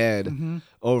in my head Mm-hmm.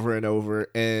 over and over,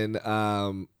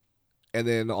 and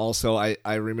then also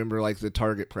I remember like the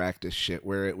target practice shit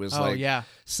where it was Oh, like yeah.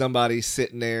 somebody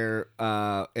sitting there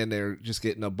and they're just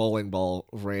getting a bowling ball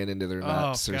ran into their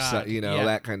nuts or God. so, Yeah.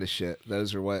 that kind of shit.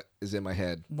 Those are what is in my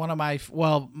head. One of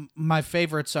my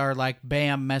favorites are like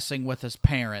Bam messing with his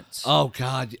parents. Oh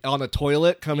God, on the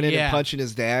toilet coming in Yeah. and punching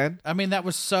his dad. I mean,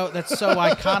 that's so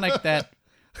iconic that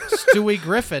Stewie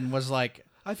Griffin was like,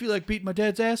 I feel like beating my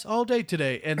dad's ass all day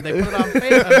today. And they put it on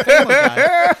Family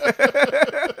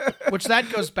Guy. Which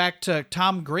that goes back to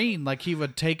Tom Green. Like he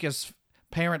would take his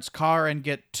parents' car and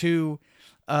get two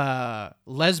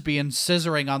lesbians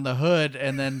scissoring on the hood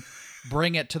and then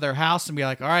bring it to their house and be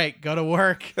like, all right, go to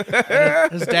work.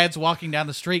 And his dad's walking down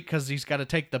the street because he's got to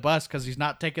take the bus because he's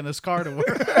not taking this car to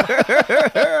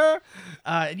work.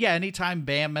 Yeah, anytime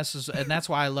Bam messes, and that's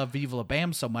why I love Viva La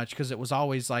Bam so much, because it was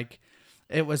always like,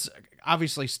 it was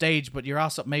obviously staged, but you're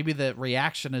also, maybe the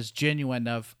reaction is genuine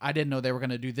of, I didn't know they were going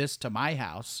to do this to my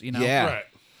house, you know? Yeah.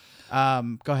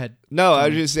 Right. Go ahead. No, I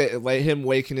was just saying, like him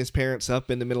waking his parents up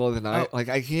in the middle of the night. Oh. Like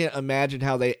I can't imagine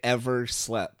how they ever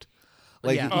slept.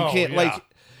 Like Yeah. you Oh, can't yeah. like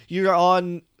you're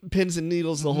on pins and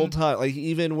needles the whole Mm-hmm. time. Like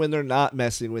even when they're not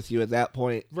messing with you at that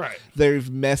point, Right. They've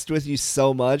messed with you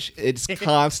so much, it's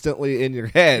constantly in your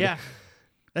head. Yeah.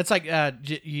 That's like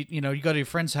you go to your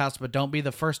friend's house, but don't be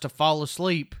the first to fall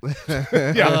asleep.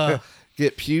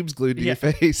 Get pubes glued to Yeah.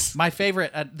 your face. My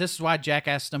favorite. This is why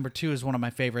Jackass #2 is one of my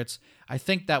favorites. I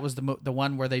think that was the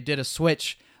one where they did a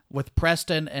switch with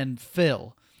Preston and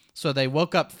Phil. So they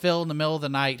woke up Phil in the middle of the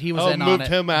night. He was in on moved it.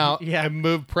 him out Yeah. and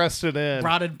moved Preston in.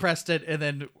 Brought in Preston, and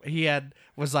then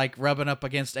was like rubbing up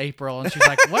against April, and she's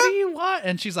like, "What do you want?"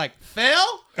 And she's like,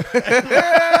 "Phil."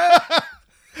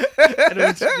 And it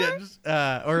was just,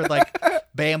 or like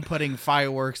Bam putting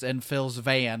fireworks in Phil's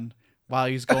van while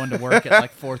he's going to work at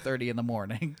like 4:30 in the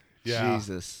morning. Yeah.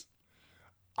 Jesus.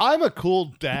 I'm a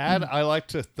cool dad. I like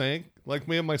to think. Like,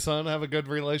 me and my son have a good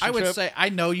relationship. I would say I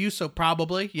know you, so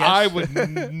probably yes. I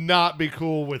would not be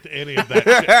cool with any of that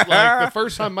shit. Like, the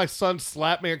first time my son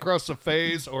slapped me across the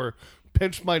face or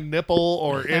pinched my nipple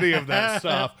or any of that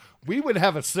stuff, we would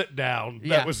have a sit down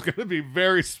Yeah. that was going to be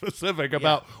very specific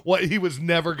about what he was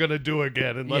never going to do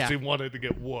again unless Yeah. he wanted to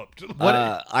get whooped.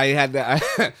 I had that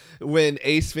when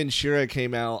Ace Ventura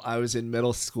came out. I was in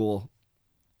middle school,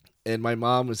 and my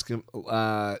mom was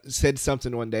said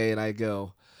something one day, and I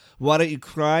go, "Why don't you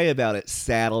cry about it,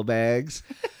 saddlebags?"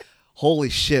 Holy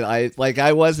shit!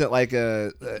 I wasn't like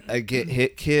a get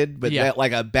hit kid, but Yeah. that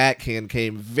like a backhand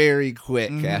came very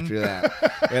quick after that,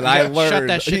 and I learned. Shut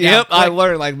that shit down Yep, I quick.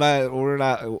 learned like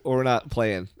we're not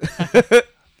playing.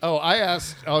 Oh, I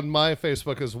asked on my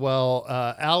Facebook as well.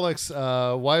 Alex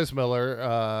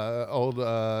Weismiller, old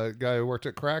guy who worked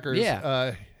at Crackers.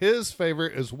 Yeah. His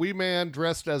favorite is Wee Man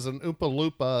dressed as an Oompa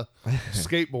Loompa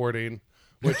skateboarding,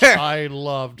 which I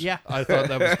loved. Yeah. I thought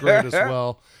that was great as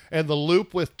well. And the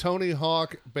loop with Tony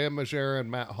Hawk, Bam Margera,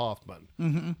 and Matt Hoffman.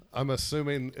 Mm-hmm. I'm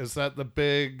assuming, is that the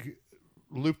big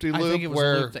I think it loop was a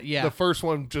where loop that- yeah. the first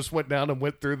one just went down and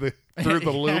went through the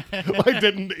loop, like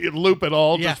didn't loop at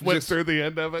all, Yeah. just went through the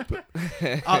end of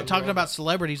it. Talking about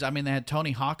celebrities, I mean, they had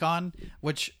Tony Hawk on,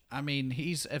 which, I mean,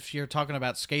 if you're talking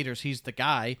about skaters, he's the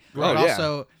guy. But yeah.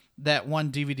 also, that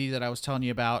one DVD that I was telling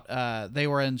you about, they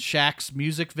were in Shaq's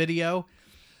music video,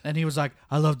 and he was like,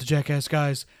 "I love the Jackass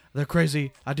guys. They're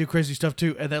crazy. I do crazy stuff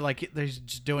too." And they're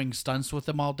just doing stunts with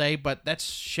them all day, but that's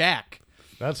Shaq.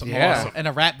 That's Yeah. awesome. In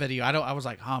a rap video. I was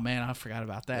like, oh man, I forgot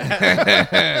about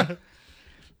that.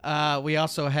 We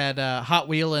also had Hot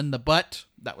Wheel in the Butt.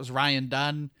 That was Ryan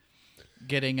Dunn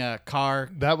getting a car.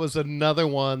 That was another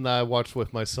one that I watched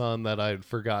with my son that I had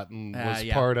forgotten was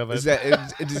yeah. part of it. Is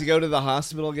that does he go to the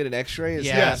hospital and get an X-ray? Is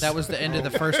Yeah, Yes. that was the end of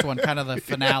the first one, kind of the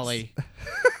finale.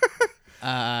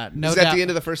 No that doubt. the end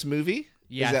of the first movie?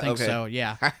 Yeah, Is I that- think okay. so.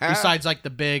 Yeah. Besides, like the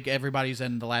big, everybody's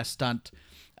in the last stunt.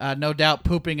 No doubt,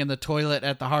 pooping in the toilet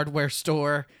at the hardware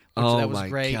store. Which Oh that was my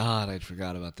great. god, I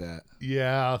forgot about that.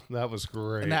 Yeah, that was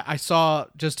great. And I saw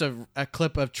just a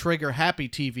clip of Trigger Happy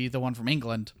TV, the one from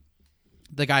England.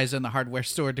 The guy's in the hardware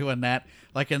store doing that,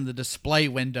 like in the display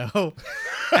window.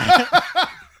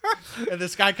 And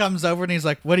this guy comes over and he's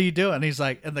like, "What are you doing?" He's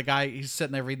like, and the guy, he's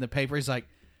sitting there reading the paper. He's like,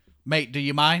 "Mate, do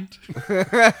you mind?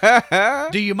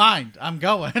 Do you mind? I'm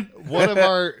going." One of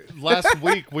our last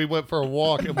week we went for a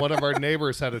walk and one of our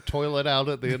neighbors had a toilet out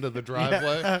at the end of the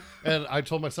driveway, and I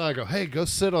told my son, I go, "Hey, go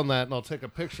sit on that and I'll take a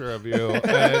picture of you."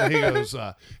 And he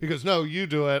goes, "No, you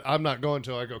do it. I'm not going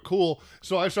to." I go, "Cool."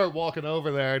 So I start walking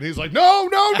over there and he's like, "No,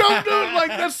 don't do it. Like,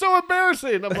 that's so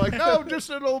embarrassing." I'm like, "No, just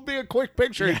it'll be a quick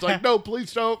picture." He's like, "No,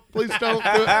 please don't do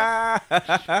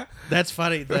it." That's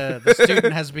funny. The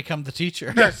student has become the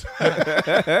teacher.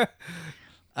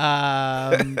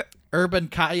 Urban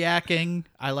kayaking.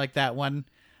 I like that one.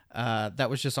 That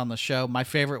was just on the show. My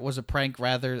favorite was a prank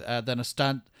rather than a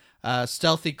stunt.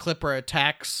 Stealthy Clipper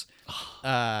attacks.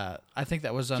 I think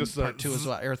that was on Just part 2 as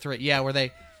well, or 3. Yeah, where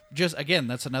they just, again,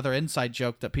 that's another inside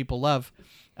joke that people love.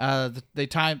 The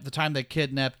time they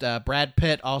kidnapped Brad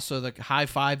Pitt, also the high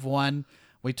five one.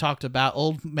 We talked about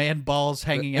old man balls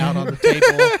hanging out on the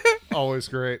table. Always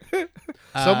great.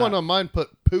 Someone on mine put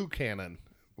poo cannon,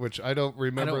 which I don't I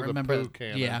remember don't remember. the poo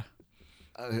cannon. Yeah.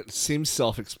 It seems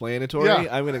self-explanatory. Yeah.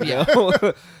 I'm gonna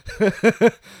go.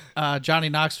 Johnny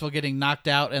Knoxville getting knocked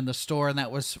out in the store, and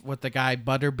that was with the guy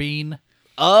Butterbean.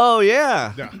 Oh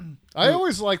yeah. Yeah. I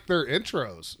always liked their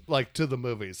intros, like, to the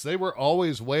movies. They were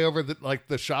always way over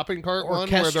the shopping cart one, where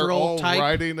they're Orchestral all type.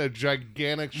 riding a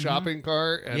gigantic shopping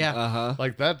cart. And, Yeah.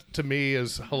 like, that to me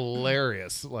is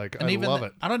hilarious. Like, And I even love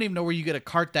it. I don't even know where you get a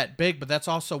cart that big, but that's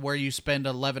also where you spend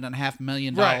 $11.5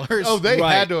 million. Right. Oh, they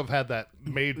Right. had to have had that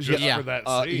made just Yeah. for that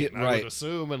Yeah, scene. I right. would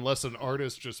assume, unless an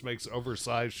artist just makes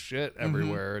oversized shit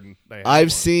everywhere. And they have I've one.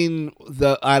 seen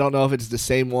I don't know if it's the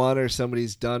same one or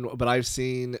somebody's done, but I've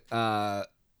seen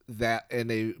that, and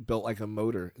they built like a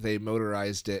motor. They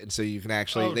motorized it, and so you can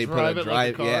actually they put a drive it like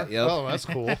drive. a car? Yeah, yep. Oh, that's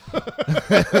cool.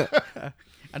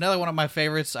 Another one of my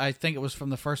favorites, I think it was from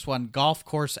the first one, golf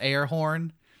course air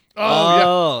horn.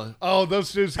 Yeah. Oh,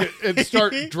 those dudes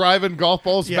start driving golf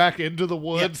balls back into the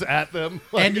woods at them.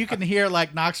 And you can hear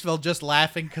like Knoxville just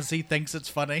laughing because he thinks it's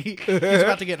funny. He's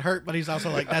about to get hurt, but he's also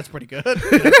like, "That's pretty good."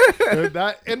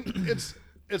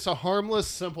 It's a harmless,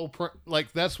 simple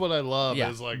like that's what I love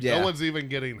is like no one's even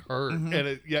getting hurt,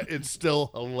 and it's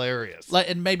still hilarious.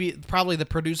 And maybe probably the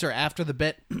producer after the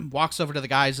bit walks over to the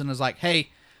guys and is like,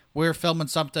 "Hey, we're filming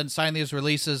something. Sign these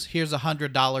releases. Here's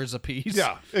 $100 a piece.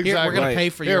 Yeah, exactly. Here, we're gonna pay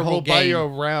for your whole we'll game. buy you a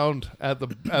round at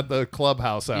the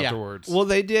clubhouse afterwards. Well,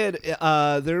 they did.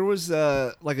 There was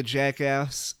like a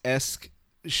Jackass-esque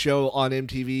show on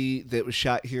MTV that was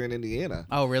shot here in Indiana.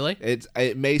 Oh, really?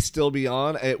 It may still be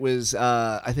on. It was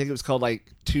I think it was called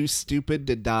like Too Stupid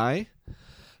to Die.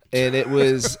 And it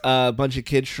was a bunch of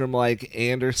kids from like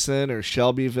Anderson or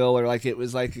Shelbyville, or like it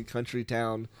was like a country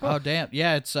town. Oh, damn.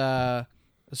 Yeah, it's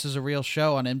this is a real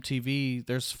show on MTV.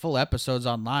 There's full episodes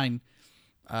online.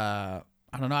 I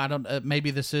don't know. Maybe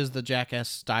this is the Jackass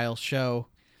style show.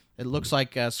 It looks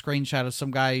like a screenshot of some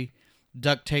guy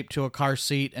duct taped to a car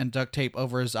seat and duct tape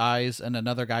over his eyes, and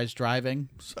another guy's driving.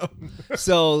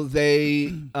 So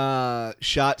they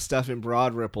shot stuff in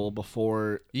Broad Ripple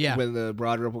before when the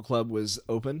Broad Ripple Club was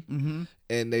open,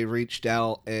 and they reached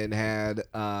out and had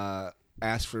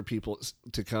asked for people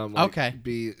to come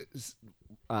be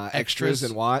extras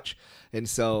and watch. And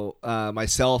so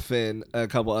myself and a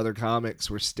couple other comics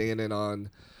were standing on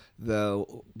the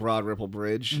Broad Ripple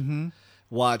Bridge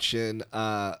watching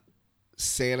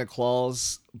Santa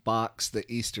Claus box the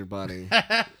Easter Bunny.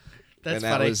 That's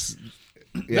funny.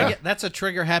 That's a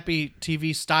trigger happy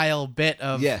TV style bit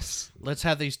of let's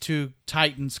have these two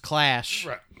titans clash.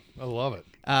 Right. I love it.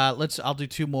 I'll do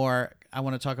two more. I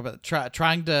want to talk about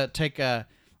trying to take a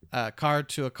car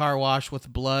to a car wash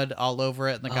with blood all over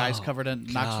it, and the guy's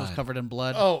Knoxville's covered in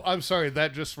blood. Oh, I'm sorry.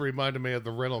 That just reminded me of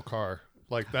the rental car.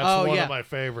 Like, that's one of my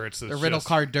favorites. The rental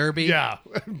car derby. Yeah.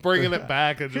 Bringing it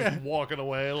back and just walking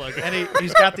away. Like, and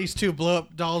he's got these two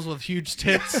blow-up dolls with huge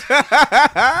tits.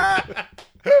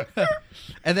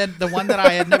 And then the one that I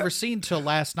had never seen till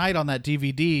last night on that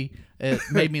DVD, it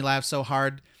made me laugh so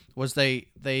hard, was they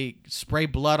spray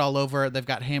blood all over it. They've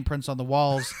got handprints on the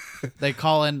walls. They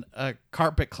call in a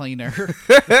carpet cleaner in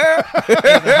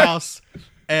the house.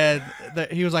 And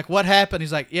he was like, "What happened?"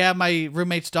 He's like, "Yeah, my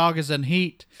roommate's dog is in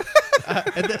heat."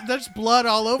 And there's blood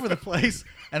all over the place.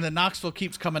 And then Knoxville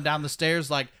keeps coming down the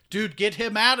stairs like, "Dude, get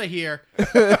him out of here."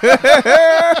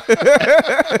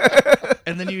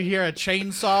 And then you hear a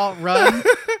chainsaw run.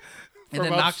 And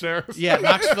from upstairs.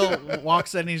 Knoxville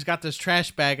walks in and he's got this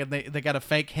trash bag, and they got a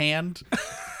fake hand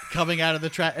coming out of the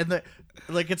trash. And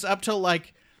it's up till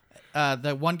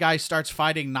the one guy starts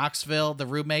fighting Knoxville, the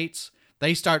roommates.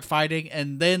 They start fighting,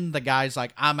 and then the guy's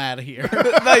like, "I'm out of here."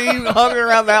 You hung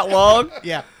around that long?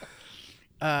 Yeah.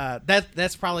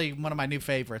 That's probably one of my new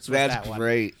favorites. That's that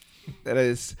great. That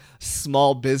is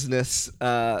small business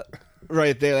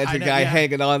right there. That's a guy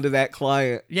hanging on to that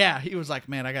client. Yeah, he was like,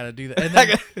 "Man, I got to do that." And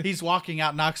then he's walking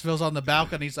out. Knoxville's on the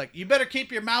balcony. He's like, "You better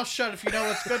keep your mouth shut if you know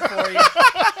what's good for you."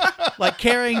 Like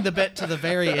carrying the bit to the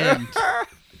very end.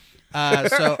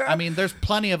 So I mean, there's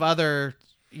plenty of other.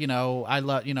 I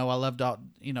loved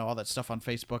all that stuff on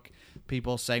Facebook.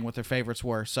 People saying what their favorites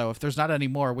were. So if there's not any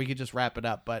more, we could just wrap it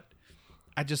up. But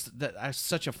that's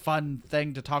such a fun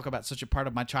thing to talk about, such a part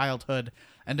of my childhood,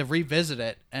 and to revisit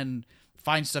it and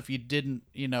find stuff you didn't,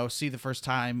 see the first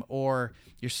time, or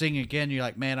you're seeing again. You're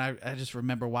like, man, I just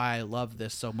remember why I love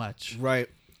this so much. Right.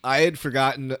 I had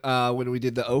forgotten when we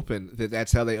did the open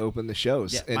that's how they open the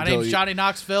shows. Yeah. My name's Johnny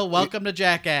Knoxville. Welcome to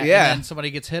Jackass. Yeah. And then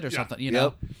somebody gets hit or something,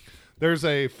 Yep. There's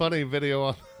a funny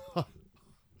video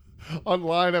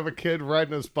online of a kid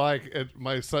riding his bike, and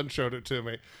my son showed it to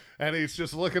me. And he's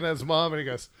just looking at his mom, and he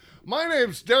goes, "My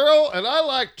name's Daryl, and I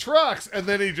like trucks." And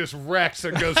then he just wrecks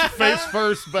and goes face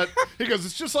first. But he goes,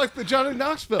 "It's just like the Johnny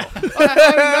Knoxville. I'm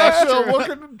Johnny Knoxville,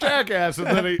 welcome to Jackass." And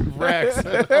then he wrecks.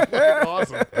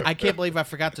 Awesome. I can't believe I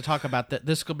forgot to talk about that.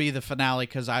 This could be the finale,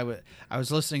 because I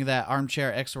was listening to that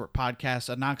Armchair Expert podcast,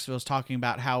 and Knoxville was talking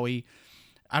about how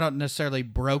I don't necessarily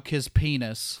broke his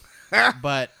penis,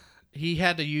 but he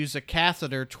had to use a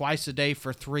catheter twice a day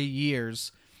for 3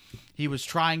 years. He was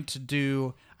trying to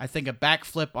do, I think, a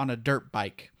backflip on a dirt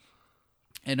bike.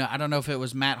 And I don't know if it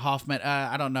was Matt Hoffman.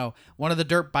 I don't know. One of the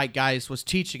dirt bike guys was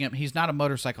teaching him. He's not a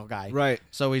motorcycle guy. Right.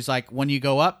 So he's like, when you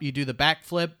go up, you do the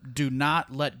backflip. Do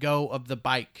not let go of the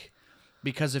bike.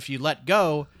 Because if you let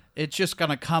go, it's just going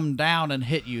to come down and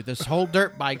hit you. This whole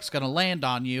dirt bike's going to land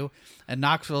on you. And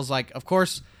Knoxville's like, of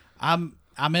course, I'm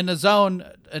I'm in the zone,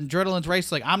 adrenaline's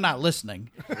racing. I'm not listening.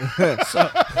 So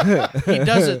he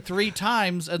does it 3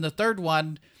 times, and the third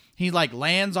one, he like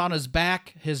lands on his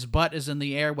back. His butt is in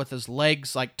the air with his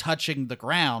legs like touching the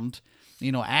ground,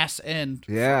 ass end.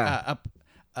 Yeah. Up,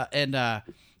 and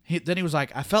then he was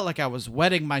like, I felt like I was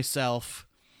wetting myself,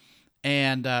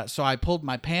 and so I pulled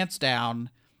my pants down,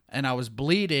 and I was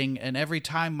bleeding, and every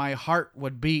time my heart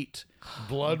would beat,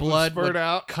 Blood would spurt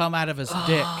out. come out of his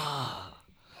dick.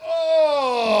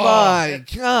 Oh, My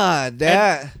God,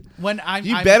 that When I'm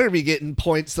better be getting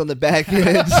points on the back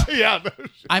end. yeah.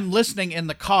 I'm listening in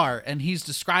the car, and he's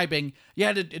describing you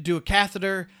had to do a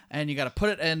catheter, and you got to put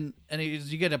it in, and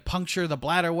you get to puncture the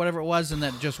bladder, whatever it was, and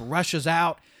then it just rushes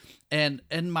out. And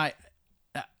in my,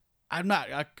 I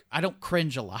don't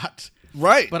cringe a lot,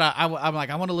 Right. but I'm like,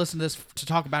 I want to listen to this to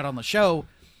talk about it on the show,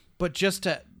 but just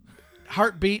to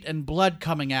heartbeat and blood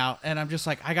coming out, and I'm just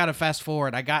like, I got to fast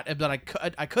forward. But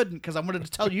I couldn't because I wanted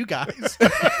to tell you guys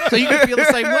so you can feel the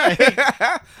same way.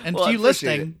 And Well, I to you appreciate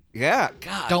listening, it. Yeah.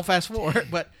 God. don't fast forward,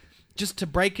 but just to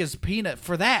break his peanut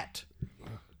for that.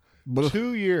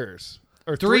 2 years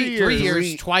or 3 3 years.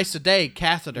 years, twice a day,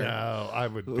 catheter. No, I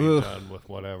would be done with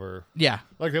whatever. Yeah.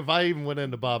 Like if I even went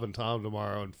into Bob and Tom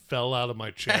tomorrow and fell out of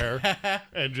my chair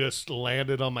and just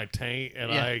landed on my taint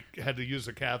and Yeah. I had to use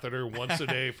a catheter once a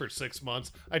day for 6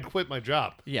 months, I'd quit my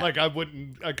job. Yeah. Like I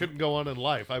couldn't go on in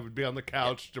life. I would be on the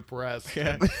couch depressed.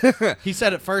 He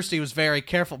said at first he was very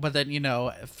careful, but then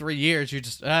 3 years you're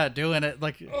just doing it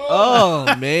like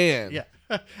Oh man. yeah.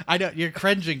 I know you're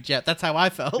cringing, Jet. That's how I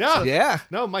felt. Yeah. Yeah.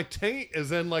 No, my taint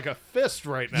is in like a fist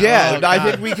right now. Yeah, Oh, I God.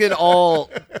 think we can all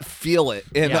feel it.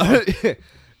 And Yeah.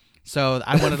 So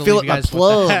I wanted to feel leave it you in my guys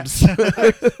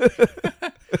with that. plums.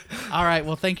 All right.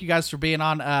 Well, thank you guys for being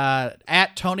on.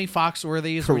 At Tony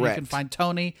Foxworthy is where you Correct. can find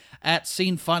Tony. At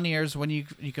Scene Funniers when you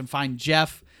can find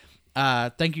Jeff.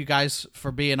 Thank you guys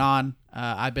for being on.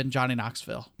 I've been Johnny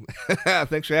Knoxville.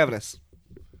 Thanks for having us.